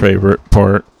 what's your favorite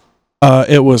part?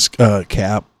 It was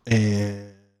Cap and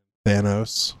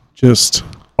Thanos. Just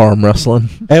Arm wrestling.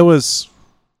 it was.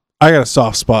 I got a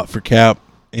soft spot for Cap,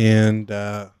 and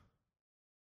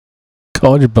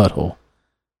Call your butthole.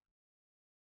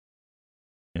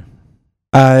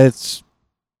 it's.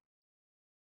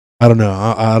 I don't know.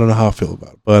 I don't know how I feel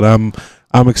about it, but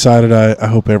I'm excited. I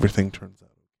hope everything turns out.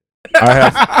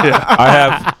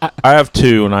 I have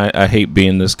two, and I hate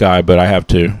being this guy, but I have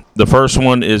two. The first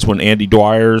one is when Andy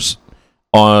Dwyer's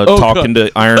talking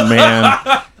to Iron Man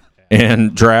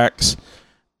and Drax.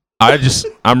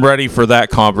 I'm ready for that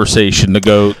conversation to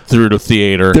go through the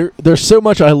theater. There's so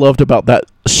much I loved about that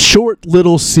short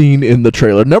little scene in the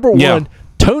trailer. Number one,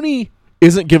 Tony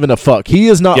isn't giving a fuck. He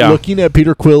is not looking at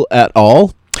Peter Quill at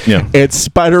all. Yeah. It's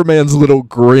Spider-Man's little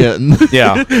grin.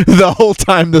 Yeah. The whole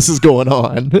time this is going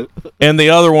on. And the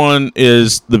other one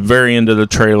is the very end of the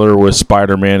trailer with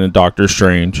Spider-Man and Doctor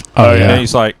Strange. Oh, yeah. And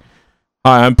he's like,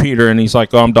 "Hi, I'm Peter," and he's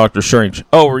like, "Oh, I'm Doctor Strange."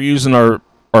 "Oh, we're using our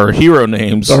hero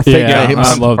names, Our fake names.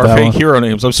 I love our that fake one. hero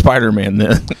names." "I'm Spider-Man."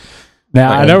 Then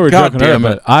Now, I know we're God joking around,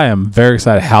 damn it. but I am very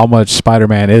excited how much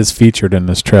Spider-Man is featured in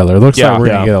this trailer. It looks like we're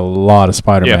going to get a lot of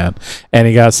Spider-Man. And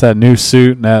he got that new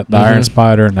suit and that the Iron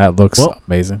Spider, and that looks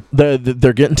amazing. They're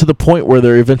getting to the point where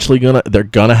they're eventually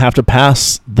gonna have to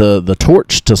pass the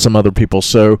torch to some other people.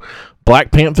 So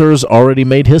Black Panther's already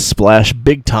made his splash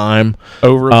big time.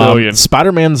 Over a billion.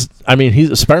 Spider-Man's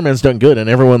done good, and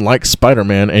everyone likes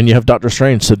Spider-Man. And you have Doctor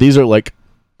Strange. So these are like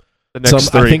The next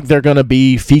three. I think they're going to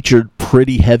be featured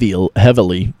pretty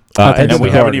heavily. and we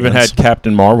haven't even had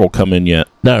Captain Marvel come in yet.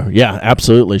 No, yeah,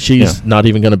 absolutely. She's not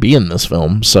even going to be in this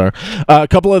film. So, a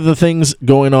couple of the things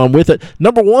going on with it.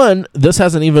 Number one, this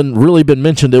hasn't even really been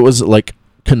mentioned. It was like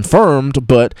confirmed,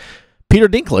 but Peter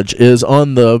Dinklage is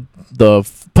on the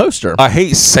poster. I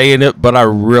hate saying it, but I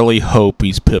really hope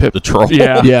he's Pip the Troll.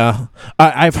 Yeah. Yeah,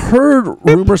 I've heard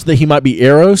rumors that he might be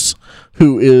Eros,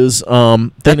 who is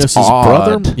Thanos'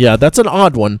 brother. Yeah, that's an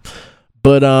odd one,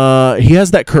 but he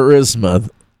has that charisma,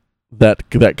 that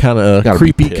kind of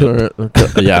creepy.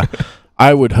 Yeah,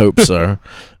 I would hope so.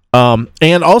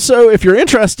 And also, if you're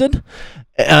interested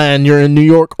and you're in New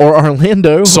York or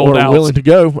Orlando Sold or out. willing to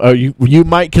go, you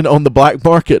might can on the black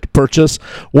market purchase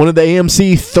one of the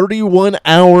AMC 31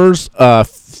 hours,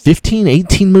 15,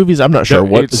 18 movies. I'm not sure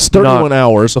what. It's 31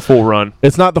 hours. The full run.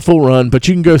 It's not the full run, but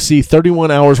you can go see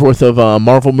 31 hours worth of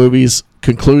Marvel movies,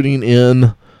 concluding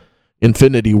in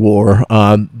Infinity War.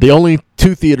 The only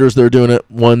two theaters that are doing it,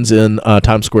 one's in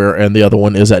Times Square, and the other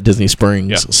one is at Disney Springs.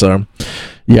 Yeah. So,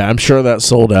 yeah, I'm sure that's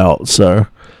sold out. So,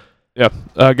 Yeah.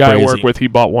 A guy I Crazy. work with, he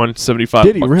bought one, $75.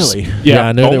 did he really? Yeah.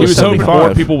 I know they he were was hoping 75.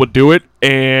 more people would do it,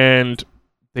 and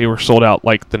they were sold out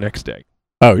like the next day.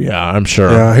 Oh yeah, I'm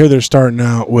sure. Yeah, I hear they're starting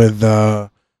out with the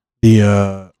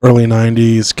early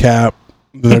 90s Cap.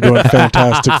 They're doing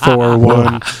Fantastic Four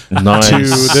 1, Nice. 2,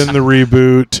 then the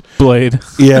reboot. Blade.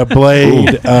 Yeah, Blade.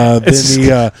 Then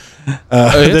the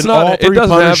It's then not- all it three doesn't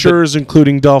have the- Punishers,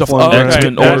 including Dolph Lundgren.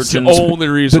 X-Men That's the Origins. only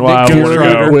reason The why Nick I want to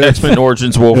Fury go. with- X-Men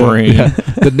Origins Wolverine.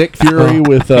 The Nick Fury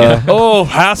with Oh,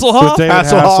 Hasselhoff? With David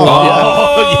Hasselhoff.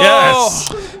 Oh,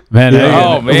 yes. Man,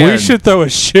 Yeah. hey, we should throw a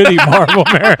shitty Marvel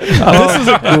marathon. this is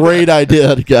a great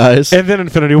idea, guys. And then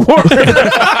Infinity War.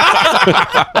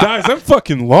 Guys, I'm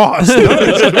fucking lost.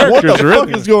 What the fuck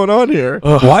is going on here?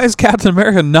 Why is Captain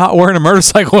America not wearing a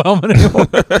motorcycle helmet anymore?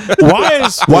 Why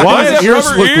is does yours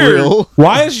rubber look ear? real?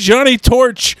 Why is Johnny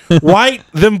Torch white,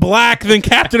 then black, then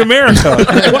Captain America?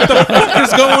 What the fuck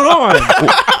is going on?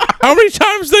 How many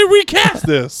times they recast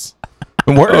this?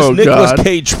 And where does Oh, Nicolas God.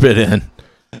 Cage fit in?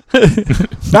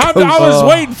 I was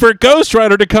waiting for Ghost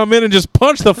Rider to come in and just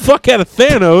punch the fuck out of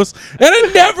Thanos, and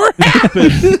it never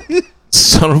happened.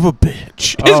 Son of a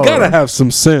bitch. He's got to have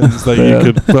some sins that you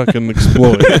could fucking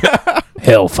exploit.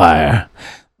 Hellfire.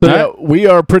 So, yeah, we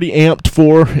are pretty amped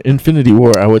for Infinity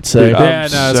War, I would say. Yeah, I'm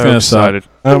no, it's so gonna suck.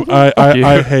 excited.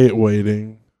 I hate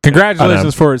waiting.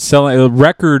 Congratulations for it selling a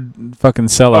record fucking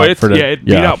sellout Oh, for the. it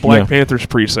beat out Black Panther's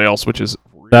pre-sales, which is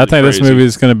really I think crazy. this movie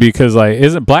is going to be because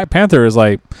isn't Black Panther is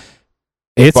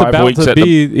it's 5 about weeks to at the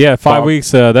be 5 box-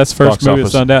 weeks. That's the first box movie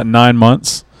office. that's done that in 9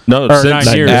 months No, or since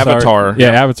 9 years. Avatar. Sorry. Yeah,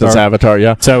 Avatar. It's Avatar,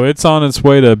 yeah. So it's on its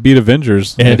way to beat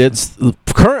Avengers. And it's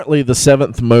currently the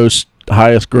 7th most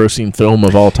highest grossing film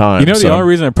of all time. You know, the only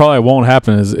reason it probably won't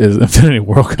happen is Infinity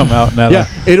War will come out. And yeah,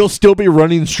 it'll still be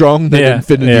running strong than Yeah,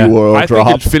 Infinity yeah. War I drop.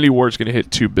 think Infinity War is going to hit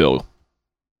 $2 billion.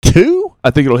 2?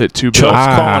 I think it'll hit $2 Chuck's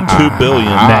billion. calling $2 billion.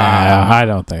 Nah, I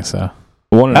don't think so.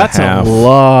 1.5. That's a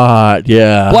lot,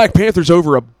 yeah. Black Panther's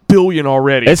over $1 billion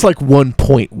already. It's like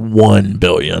 1.1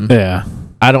 billion. Yeah,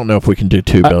 I don't know if we can do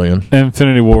 2 billion.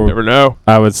 Infinity War. Never know.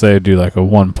 I would say do like a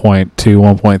 1.2,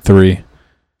 1.3.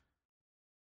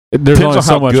 There's Depends only on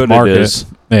so how much good market. it is.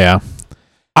 Yeah.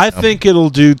 I think it'll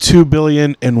do $2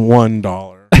 billion and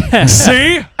 $1.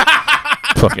 See?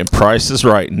 Fucking Price is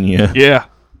right in you. Yeah.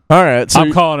 All right, so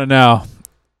I'm calling it now.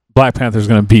 Black Panther's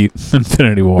going to beat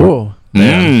Infinity War. Cool.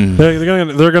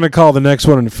 They're gonna call the next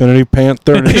one Infinity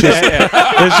Panther, and it's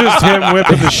just him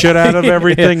whipping the shit out of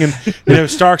everything, and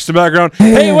Stark's in the background.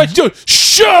 Hey, what you doing?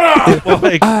 Shut up!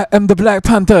 Like, I am the Black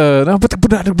Panther.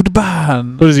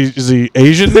 what is he? Is he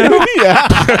Asian now?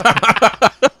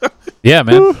 Yeah,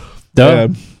 man. Duh.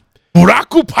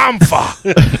 Buraku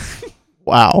Pamfa.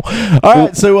 Wow. All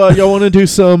right, so y'all want to do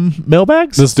some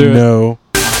mailbags? Let's do it. No.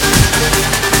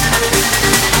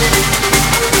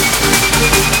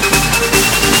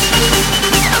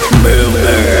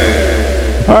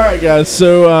 All right, guys.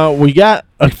 So we got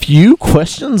a few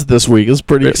questions this week. It's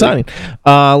pretty exciting.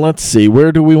 Let's see.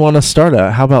 Where do we want to start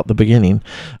at? How about the beginning?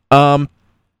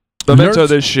 Memento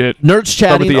this shit. Nerds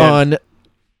chatting on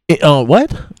what?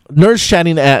 Nerds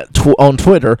chatting on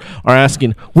Twitter are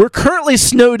asking, we're currently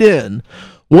snowed in.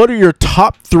 What are your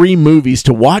top 3 movies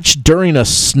to watch during a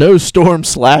snowstorm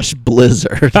 /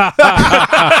 blizzard?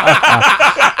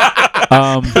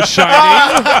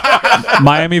 Shining.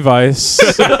 Miami Vice,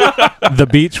 The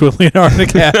Beach with Leonardo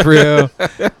DiCaprio,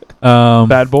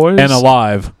 Bad Boys. and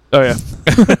Alive. Oh yeah.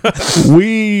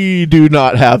 We do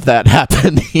not have that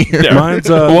happen here. Mine's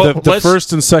Well, the let's-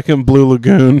 first and second Blue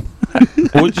Lagoon.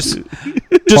 We'll just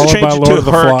Followed change by it Lord to of a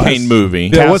the Flies. hurricane movie.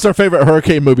 Yeah, what's our favorite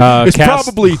hurricane movie? It's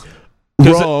probably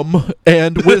rum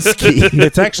and whiskey.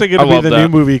 It's actually going I to be love the that. new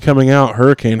movie coming out,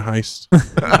 Hurricane Heist,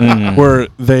 where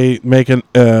they make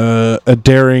a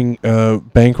daring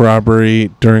bank robbery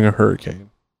during a hurricane.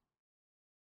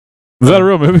 Is that a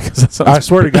real movie? 'Cause that sounds I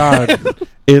swear to God,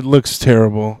 it looks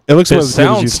terrible. It looks It about as good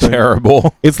as you sounds think.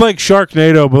 terrible. It's like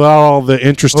Sharknado, but without all the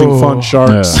interesting, fun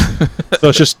sharks. So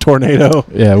it's just tornado.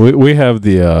 Yeah, we have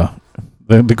the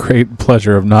great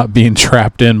pleasure of not being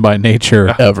trapped in by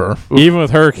nature Ever. Even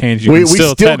with hurricanes, you We can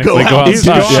still still technically go go out. You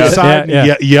outside. go outside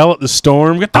and yell at the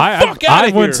storm. Get the fuck out I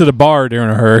of went here. to the bar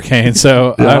during a hurricane,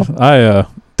 so Yeah. I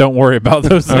don't worry about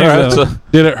those things. Alright, though. so-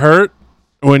 Did it hurt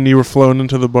when you were flown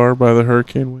into the bar by the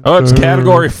hurricane? oh, it's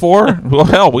category 4. Well,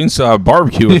 hell, we can still have a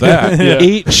barbecue with that.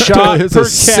 8 shot It's per a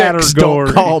 6, category.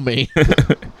 don't call me.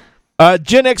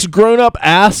 Gen X Grown Up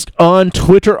asked on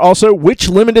Twitter also, which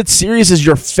limited series is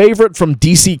your favorite from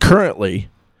DC currently?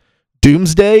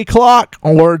 Doomsday Clock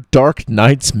or Dark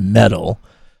Knight's Metal?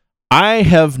 I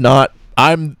have not.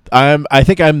 I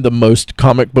think I'm the most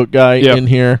comic book guy Yep. in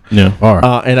here. Yeah.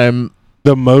 And I'm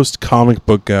The most comic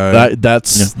book guy.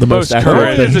 that's the most Most accurate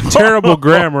current. It's thing. a terrible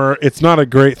grammar. It's not a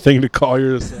great thing to call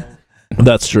yourself.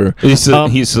 That's true. He's a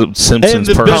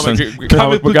Simpsons person.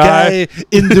 Comic book guy.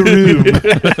 in the room.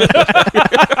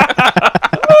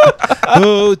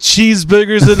 Oh,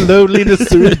 cheeseburgers and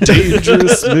loneliness are a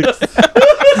dangerous mix.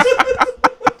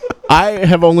 I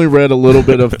have only read a little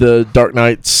bit of the Dark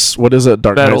Knight's. What is it?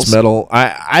 Dark Metals. Knight's Metal.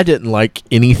 I didn't like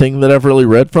anything that I've really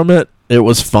read from it. It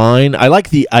was fine. I like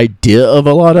the idea of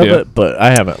a lot of Yeah. it, but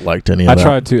I haven't liked any of I that.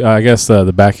 tried to. I guess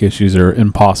the back issues are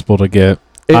impossible to get.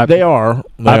 They are.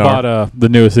 I bought the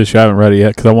newest issue. I haven't read it yet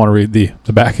because I want to read the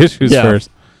back issues Yeah. first.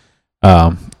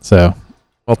 So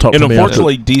I'll talk And to me after.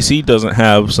 unfortunately, DC doesn't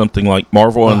have something like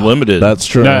Marvel Unlimited, That's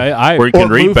true. no, I where you can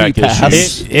Or read back Movie Pass.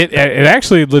 issues. it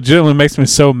actually legitimately makes me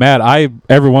so mad. I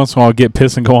every once in a while get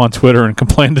pissed and go on Twitter and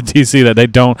complain to DC that they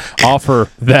don't offer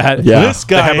that. Yeah. This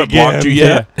guy haven't again. blocked you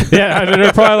yet. Yeah, I mean,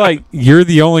 they're probably like, you're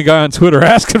the only guy on Twitter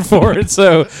asking for it.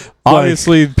 So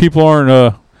obviously, people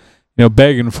aren't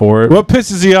begging for it. What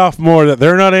pisses you off more, that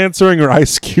they're not answering or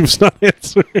Ice Cube's not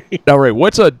answering? All right.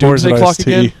 What's a Or is Doomsday it Clock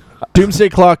Ice-T? again? Doomsday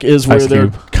Clock is where Ice they're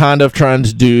Cube. kind of trying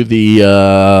to do the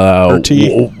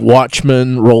RT.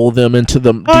 Watchmen, roll them into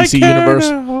the DC universe.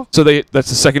 So that's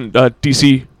the second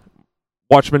DC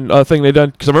Watchmen thing they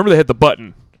done, because I remember they had the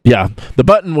button. Yeah, the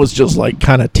button was just like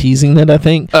kind of teasing it. I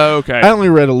think. Oh, okay. I only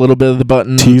read a little bit of the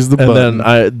button. Tease the and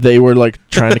then they were like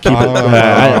trying to keep it.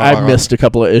 I missed a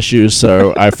couple of issues,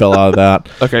 so I fell out of that.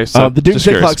 Okay. So The just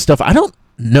Doomsday curious. Clock stuff, I don't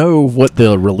know what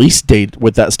the release date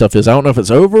with that stuff is. I don't know if it's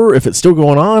over, if it's still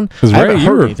going on. Because I haven't you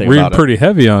heard were anything reading about it. pretty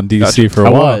heavy on DC for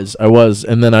a while. I was,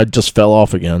 and then I just fell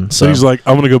off again. So So he's like,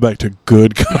 I'm going to go back to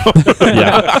good comics.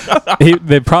 yeah,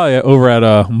 They probably over at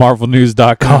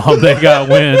MarvelNews.com they got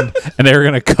wind and they were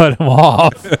gonna cut him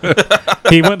off.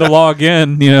 He went to log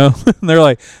in, and they're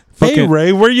like, Hey, fucking,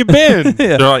 Ray, where you been?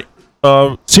 They're like,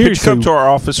 could you Seriously. come to our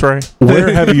office, Ray?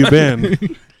 Where have you been?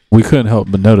 we couldn't help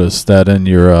but notice that in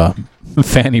your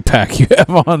fanny pack you have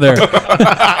on there.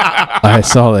 I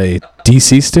saw a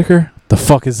DC sticker. The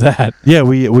fuck is that? Yeah,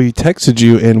 we texted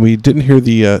you and we didn't hear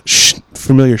the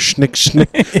familiar schnick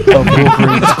of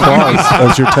Wolverine's claws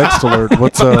as your text alert.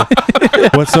 What's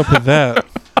up with that?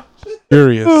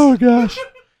 Curious. oh gosh.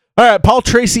 All right, Paul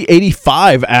Tracy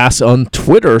 85 asks on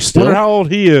Twitter still. Wonder how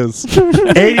old he is.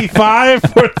 85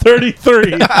 or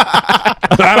 33?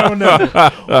 I don't know.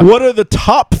 What are the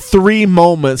top 3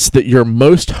 moments that you're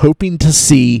most hoping to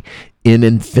see in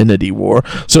Infinity War?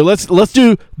 So let's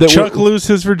do the Chuck lose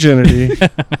his virginity.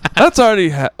 That's already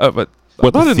but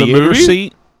With not the in the theater movie.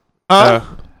 seat.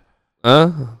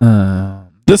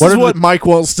 This What is are what Mike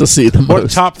wants to see the What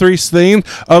most. top 3 scenes?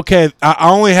 Okay, I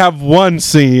only have one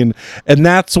scene, and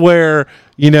that's where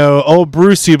old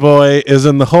Brucey boy is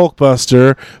in the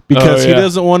Hulkbuster because he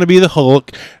doesn't want to be the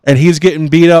Hulk, and he's getting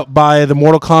beat up by the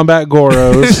Mortal Kombat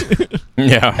Goros,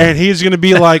 Yeah. and he's gonna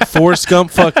be like, "Forrest Gump,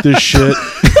 fuck this shit,"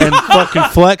 and fucking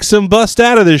flex and bust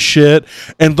out of this shit,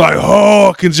 and like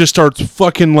Hulk and just starts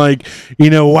fucking like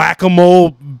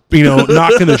whack-a-mole.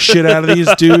 Knocking the shit out of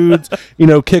these dudes,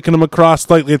 kicking them across,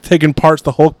 like they're taking parts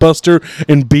of the Hulkbuster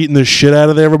and beating the shit out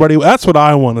of everybody. That's what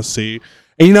I want to see.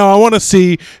 And I want to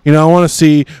see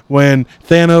when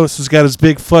Thanos has got his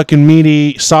big fucking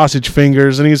meaty sausage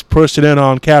fingers and he's pushed it in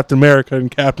on Captain America, and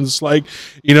Captain's like,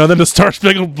 then the Star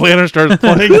Spangled Banner starts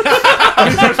playing.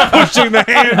 He starts pushing the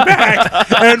hand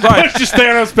back and pushes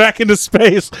Thanos back into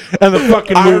space, and the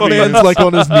fucking Iron movie Man's ends. like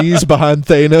on his knees behind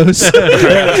Thanos.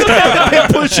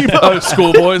 And push him up.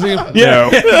 Schoolboys. Yeah,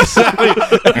 exactly.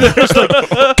 And there's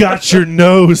like, got your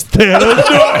nose, Thanos.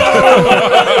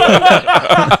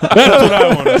 That's what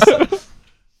I want to see.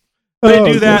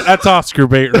 They do that. That's Oscar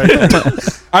bait, right there.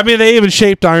 I mean, they even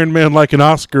shaped Iron Man like an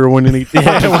Oscar when he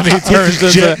turns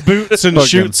his jet boots and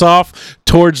shoots off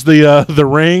towards the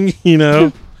ring.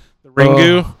 The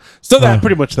ringu. So that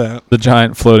pretty much that. The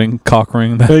giant floating cock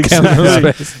ring. That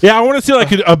Exactly. Yeah, I want to see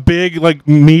like a big, like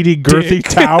meaty, girthy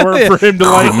tower for him to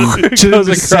like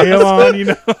to sail on. And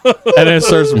then it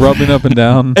starts rubbing up and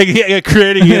down.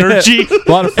 Creating energy. A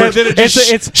lot of And then it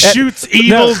just shoots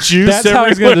evil juice. That's how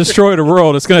he's going to destroy the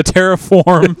world. It's going to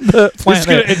terraform the planet. It's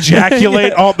going to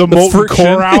ejaculate all the molten friction.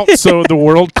 core out so the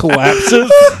world collapses.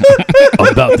 I'm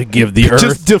about to give the earth.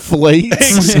 Just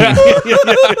deflates.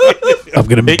 I'm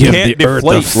going to give the earth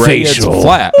a facial. It's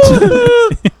flat.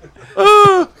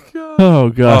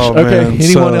 Oh gosh. Oh, okay. man. Anyone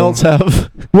So- else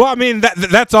have? Well, I mean,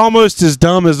 that's almost as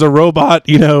dumb as a robot,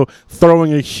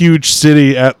 throwing a huge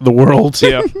city at the world.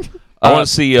 Yeah. I want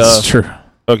to see. It's true.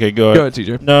 Okay, go Go ahead.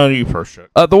 ahead, TJ. No, you first. Chuck.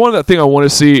 The one thing I want to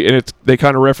see, and they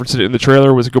kind of referenced it in the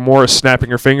trailer, was Gamora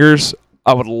snapping her fingers.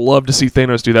 I would love to see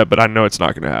Thanos do that, but I know it's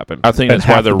not going to happen. I think And that's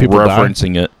why half the they're people die.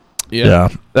 referencing it. Yeah.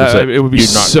 It would be You're not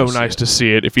so gonna see nice it. to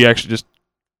see it if he actually just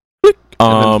click,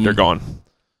 and then they're gone.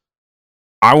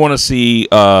 I want to see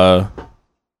on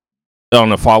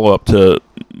a follow up to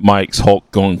Mike's Hulk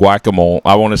going whack-a-mole.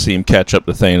 I want to see him catch up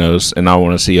to Thanos, and I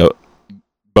want to see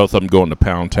both of them going to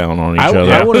Pound Town on each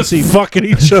other. I want to see. Fucking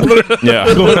each other. Yeah.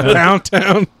 Going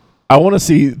downtown. I want to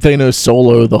see Thanos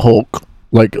solo the Hulk.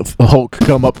 Like Hulk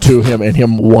come up to him and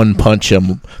him one punch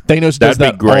him. Thanos does That'd be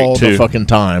that great, all too. the fucking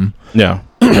time. Yeah.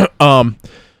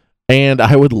 And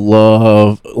I would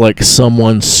love like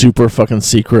someone super fucking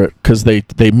secret because they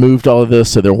moved all of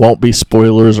this so there won't be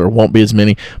spoilers or won't be as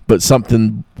many, but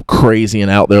something crazy and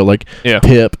out there like Yeah.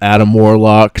 Pip, Adam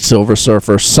Warlock, Silver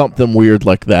Surfer, something weird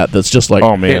like that. That's just like Oh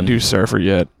Can't man. do Surfer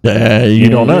yet. you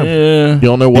don't know. Yeah. You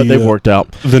don't know what The, they've worked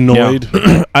out. The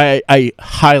Noid. I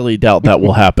highly doubt that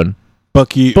will happen.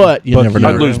 Bucky. But you never know.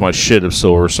 I'd lose my shit if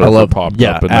Silver I Surfer love popped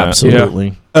up in that.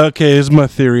 absolutely. Okay, here's my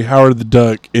theory. Howard the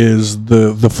Duck is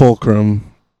the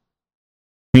fulcrum.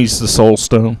 He's the Soul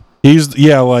Stone. He's he's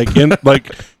actually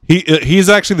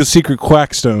the secret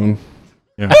Quackstone.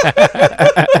 Yeah.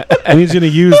 And he's gonna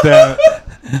use that.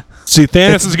 See,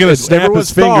 Thanos is gonna snap his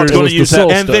everyone's thought fingers, it was the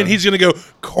Soul and then Stone. he's gonna go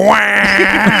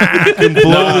quack and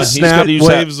blow No, the he's snap gotta use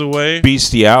that waves away.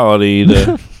 Bestiality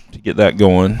to get that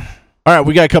going. All right,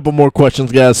 we got a couple more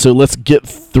questions, guys. So let's get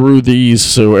through these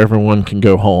so everyone can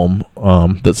go home.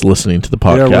 That's listening to the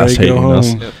podcast, Ray, go hating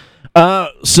us. home.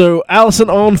 So Allison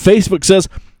on Facebook says,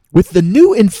 with the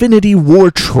new Infinity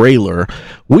War trailer,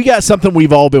 we got something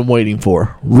we've all been waiting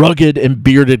for: rugged and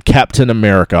bearded Captain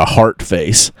America, heart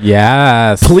face.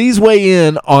 Yes. Please weigh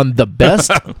in on the best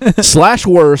 /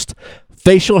 worst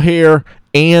facial hair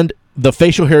and the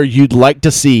facial hair you'd like to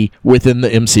see within the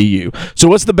MCU. So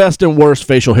what's the best and worst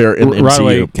facial hair in the Right MCU?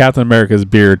 away, Captain America's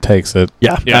beard takes it.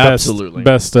 Yeah, Yeah, absolutely.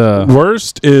 Best.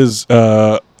 Worst is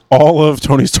all of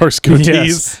Tony Stark's goatees.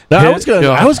 Yes. No, I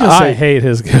was gonna I say hate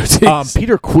his goatee.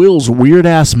 Peter Quill's weird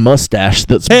ass mustache.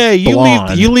 That's Hey, you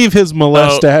blonde. leave his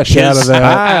mustache out of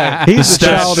that. He's a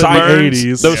child of the Sideburns,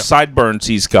 80s. Those sideburns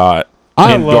he's got.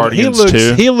 I in love it. Guardians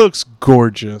too. He looks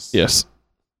gorgeous. Yes.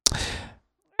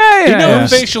 You know,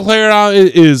 facial hair on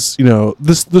is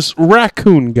this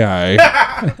raccoon guy.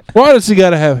 Why does he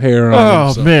got to have hair on? Oh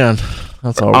himself? man,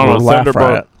 that's all I we'll don't know. laugh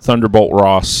at. Thunderbolt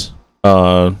Ross.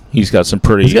 He's got some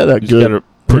pretty. He's got that good- a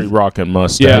pretty rocking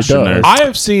mustache Yeah, in he there. does. I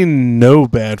have seen no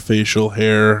bad facial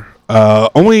hair.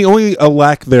 Only a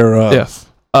lack thereof. Yeah.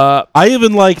 I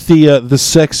even like the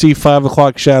sexy 5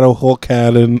 o'clock shadow Hulk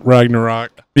had in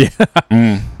Ragnarok.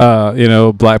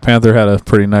 Black Panther had a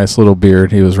pretty nice little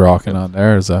beard he was rocking on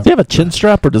there. Is Does he have a chin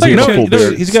strap or does he have a full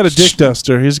beard? He's got a dick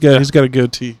duster. He's got a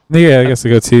goatee. Yeah, I guess the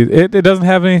goatee. It doesn't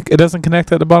have any. It doesn't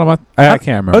connect at the bottom. I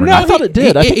can't remember. no, I thought it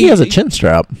did. I think he has a chin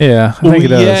strap. Yeah, I think it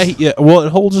does. Yeah. Well, it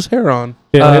holds his hair on.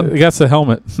 Yeah, it got the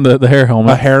helmet, the hair A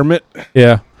helmet. helmet.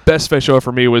 Yeah. Best facial hair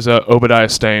for me was Obadiah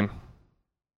Stane.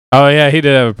 Oh yeah, he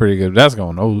did have a pretty good. That's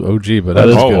going OG, but That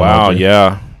is Oh good, wow, OG.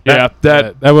 yeah. Yeah,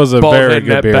 that was a bald very head and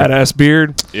good that beard. badass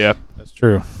beard. Yeah. That's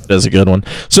true. That's a good one.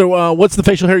 So, what's the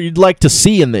facial hair you'd like to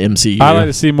see in the MCU? I like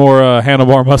to see more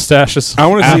handlebar mustaches. I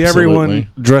want to see Absolutely. everyone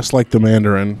dressed like the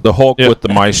Mandarin. The Hulk Yeah. with the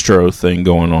maestro thing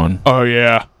going on, Oh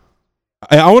yeah.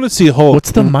 I want to see Hulk.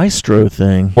 What's the Maestro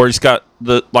thing? where he's got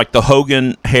the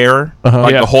Hogan hair, Uh-huh.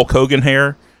 like Yeah. the Hulk Hogan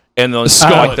hair, and the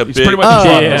skull. like the He's big. pretty much Oh,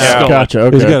 Yeah, yeah. skull. Gotcha.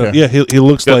 Okay. He's got okay. he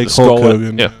looks Got like the skull Hulk in-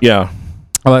 Hogan. Yeah. Yeah,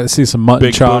 I like to see some mutton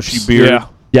big chops. bushy beard. Yeah.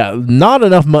 Yeah, not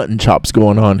enough mutton chops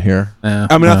going on here. Yeah.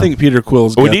 I mean, I No. think Peter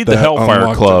Quill's We got need the that Hellfire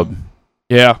on Club lockdown.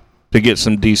 Yeah. to get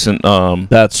some decent.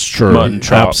 That's true. Mutton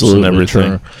chops and Absolutely everything.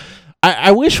 true.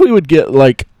 I wish we would get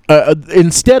like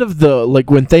instead of the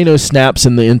when Thanos snaps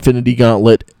in the Infinity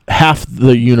Gauntlet, half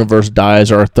the universe dies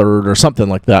or a third or something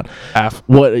like that. Half.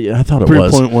 What I thought it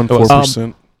was.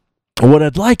 3.14%. What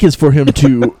I'd like is for him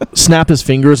to snap his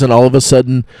fingers and all of a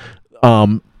sudden,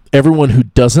 everyone who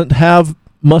doesn't have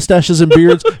mustaches and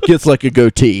beards gets like a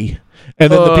goatee.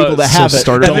 And then the people that so have it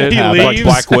started don't it. have Like it.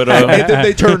 Black Widow, And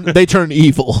then they turn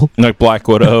evil. like Black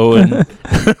Widow, and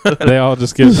They all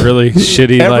just get really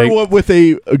shitty, like Everyone with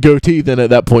a goatee then at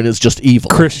that point is just evil.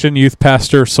 Christian youth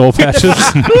pastor soul patches.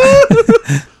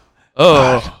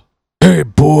 Oh. Hey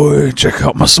boy, check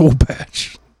out my soul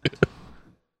patch.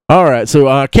 All right,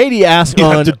 so Katie asked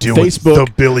on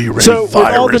Facebook. Billy Ray So with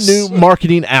all the new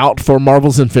marketing out for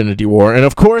Marvel's Infinity War, and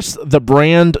of course the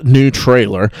brand new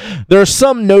trailer, there are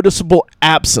some noticeable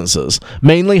absences,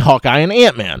 mainly Hawkeye and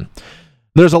Ant-Man.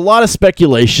 There's a lot of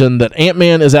speculation that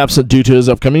Ant-Man is absent due to his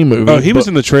upcoming movie. Oh, he was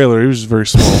in the trailer. He was very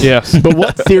small. Yes. But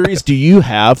what theories do you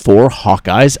have for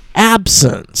Hawkeye's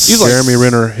absence? Jeremy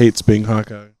Renner hates being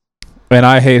Hawkeye. And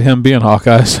I hate him being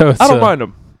Hawkeye, so it's, I don't mind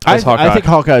him. I As Hawkeye. think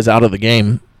Hawkeye's out of the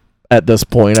game at this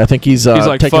point. I think he's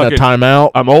like, taking a "Fuck it.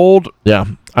 timeout. I'm old. Yeah,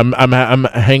 I'm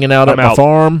hanging out at I'm my out.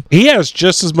 farm. He has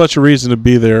just as much a reason to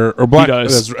be there, or Black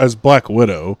does. as Black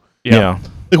Widow. yeah.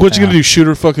 Like, what's he gonna do? Shoot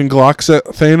her fucking Glocks at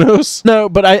Thanos? No,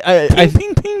 but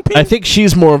I think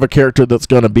she's more of a character that's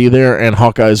going to be there, and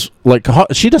Hawkeye's like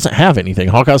she doesn't have anything.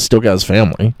 Hawkeye's still got his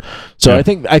family, so I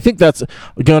think that's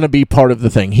going to be part of the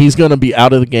thing. He's going to be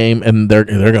out of the game, and they're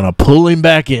going to pull him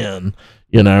back in.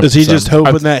 You know, Is he So- just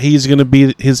hoping that he's gonna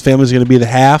be his family's gonna be the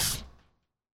half?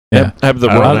 yeah. Have the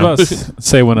I was Rona. about to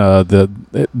say when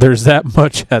there's that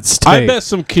much at stake. I bet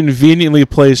some conveniently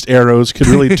placed arrows could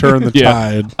really turn the Yeah.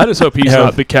 tide. I just hope he's Have-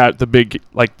 not the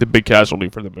big casualty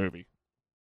for the movie.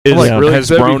 Is, Like, really? has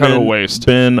That'd be kind of a Ronan waste.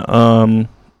 been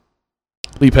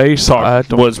Lee Pace. I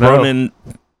don't was know. Ronan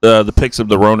the pics of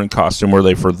the Ronan costume, were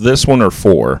they for this one or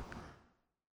for?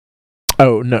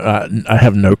 Oh no, I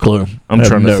have no clue. I'm I have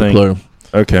trying to no think. clue.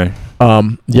 Okay.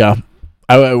 Yeah.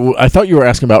 I thought you were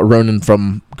asking about Ronan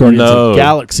from Guardians of No, the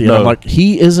Galaxy, and I'm no. like,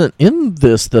 he isn't in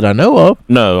this that I know of.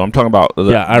 No, I'm talking about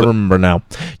Yeah, I remember now.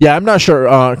 Yeah, I'm not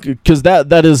sure because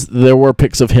there were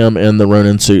pics of him in the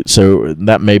Ronin suit, so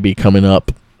that may be coming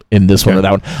up in this one or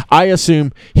that one. I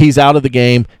assume he's out of the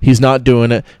game. He's not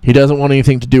doing it. He doesn't want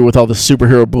anything to do with all this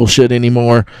superhero bullshit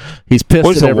anymore. He's pissed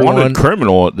was at a everyone. wanted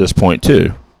criminal at this point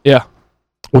too. Yeah.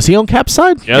 Was he on Cap's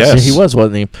side? Yes. Yeah, he was,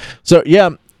 wasn't he? So yeah,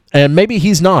 and maybe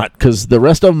he's not because the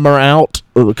rest of them are out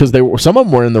because some of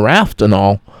them were in the raft and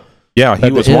all. Yeah, he At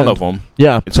the was one end. of them.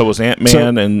 Yeah, And so was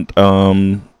Ant-Man and Well,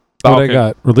 they Falcon.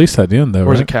 got released at the end though.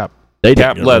 Where's right? the Cap? they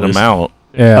Cap didn't let release- him out.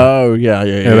 Yeah. Oh yeah.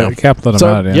 yeah, Cap let him So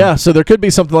out. Yeah. yeah, so there could be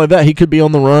something like that. He could be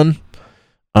on the run.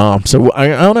 So I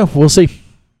don't know. We'll see.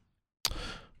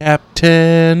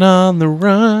 Captain on the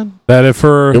run. That it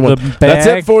for Good the one. bag. That's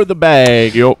it for the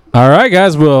bag. Yep. All right,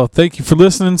 guys. Well, thank you for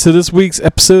listening to this week's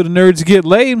episode of Nerds Get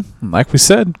Laid. And like we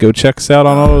said, go check us out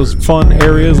on all those fun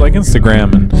areas like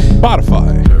Instagram and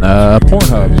Spotify.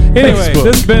 Pornhub. Anyway, Facebook.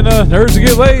 this has been Nerds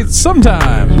Get Laid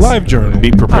sometimes. Live Journal.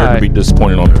 Be prepared Hi. to be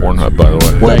disappointed on Pornhub, by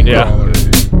the way. Thank Yeah.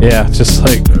 Yeah, just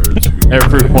like Nerds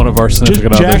every one of our Just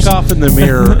significant jack others. off in the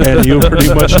mirror, and you'll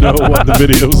pretty much know what the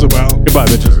video's about. Goodbye,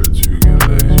 bitches.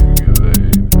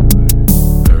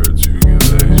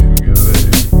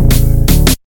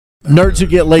 Nerds Who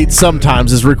Get Laid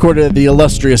Sometimes is recorded at the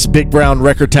illustrious Big Brown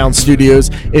Record Town Studios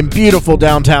in beautiful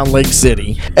downtown Lake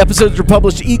City. Episodes are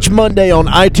published each Monday on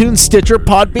iTunes, Stitcher,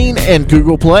 Podbean, and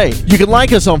Google Play. You can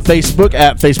like us on Facebook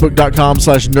at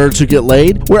facebook.com/Nerds Who Get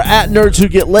Laid. We're at Nerds Who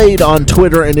Get Laid on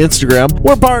Twitter and Instagram.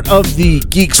 We're part of the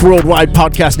Geeks Worldwide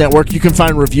Podcast Network. You can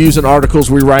find reviews and articles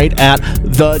we write at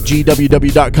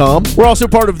thegww.com. We're also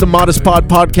part of the Modest Pod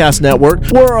Podcast Network.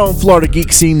 We're on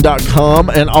FloridaGeekScene.com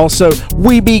and also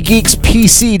WeBeGeeksPC.com.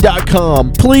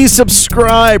 Please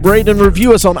subscribe, rate, and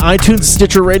review us on iTunes,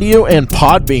 Stitcher Radio, and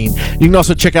Podbean. You can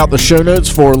also check out the show notes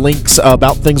for links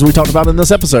about things we talked about in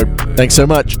this episode. Thanks so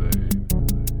much.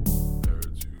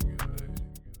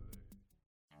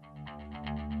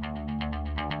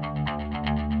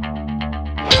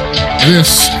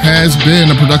 This has been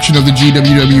a production of the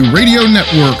GWW Radio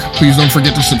Network. Please don't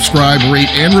forget to subscribe, rate,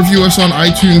 and review us on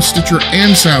iTunes, Stitcher,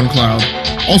 and SoundCloud.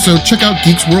 Also, check out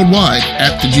Geeks Worldwide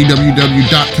at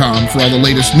thegww.com for all the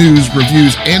latest news,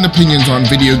 reviews, and opinions on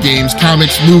video games,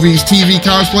 comics, movies, TV,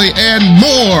 cosplay, and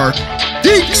more.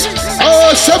 Geeks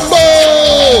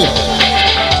Assemble!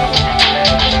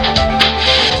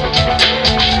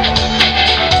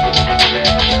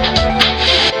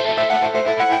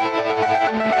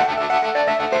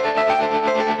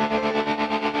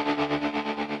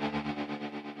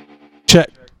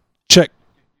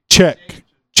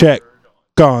 Check.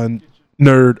 Gone.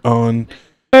 Nerd on.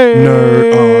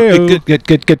 Nerd on.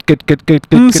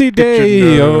 Good. See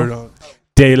day-o.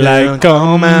 Daylight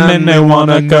come and they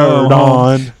wanna go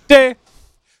on. Day.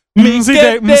 See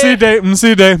day-o.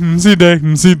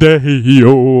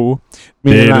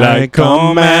 Daylight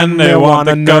come and they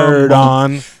wanna nerd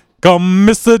on. Come,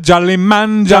 Mr. Jolly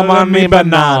Man, jam on me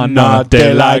banana.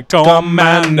 Daylight come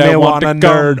and they want to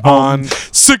nerd on.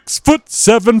 6 foot,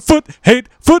 7 foot, 8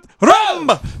 foot,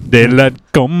 rum! Daylight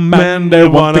come and they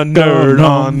want to nerd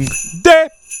on. Day,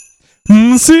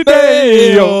 see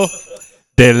day, yo.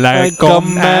 Daylight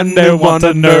come and they want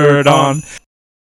to nerd on.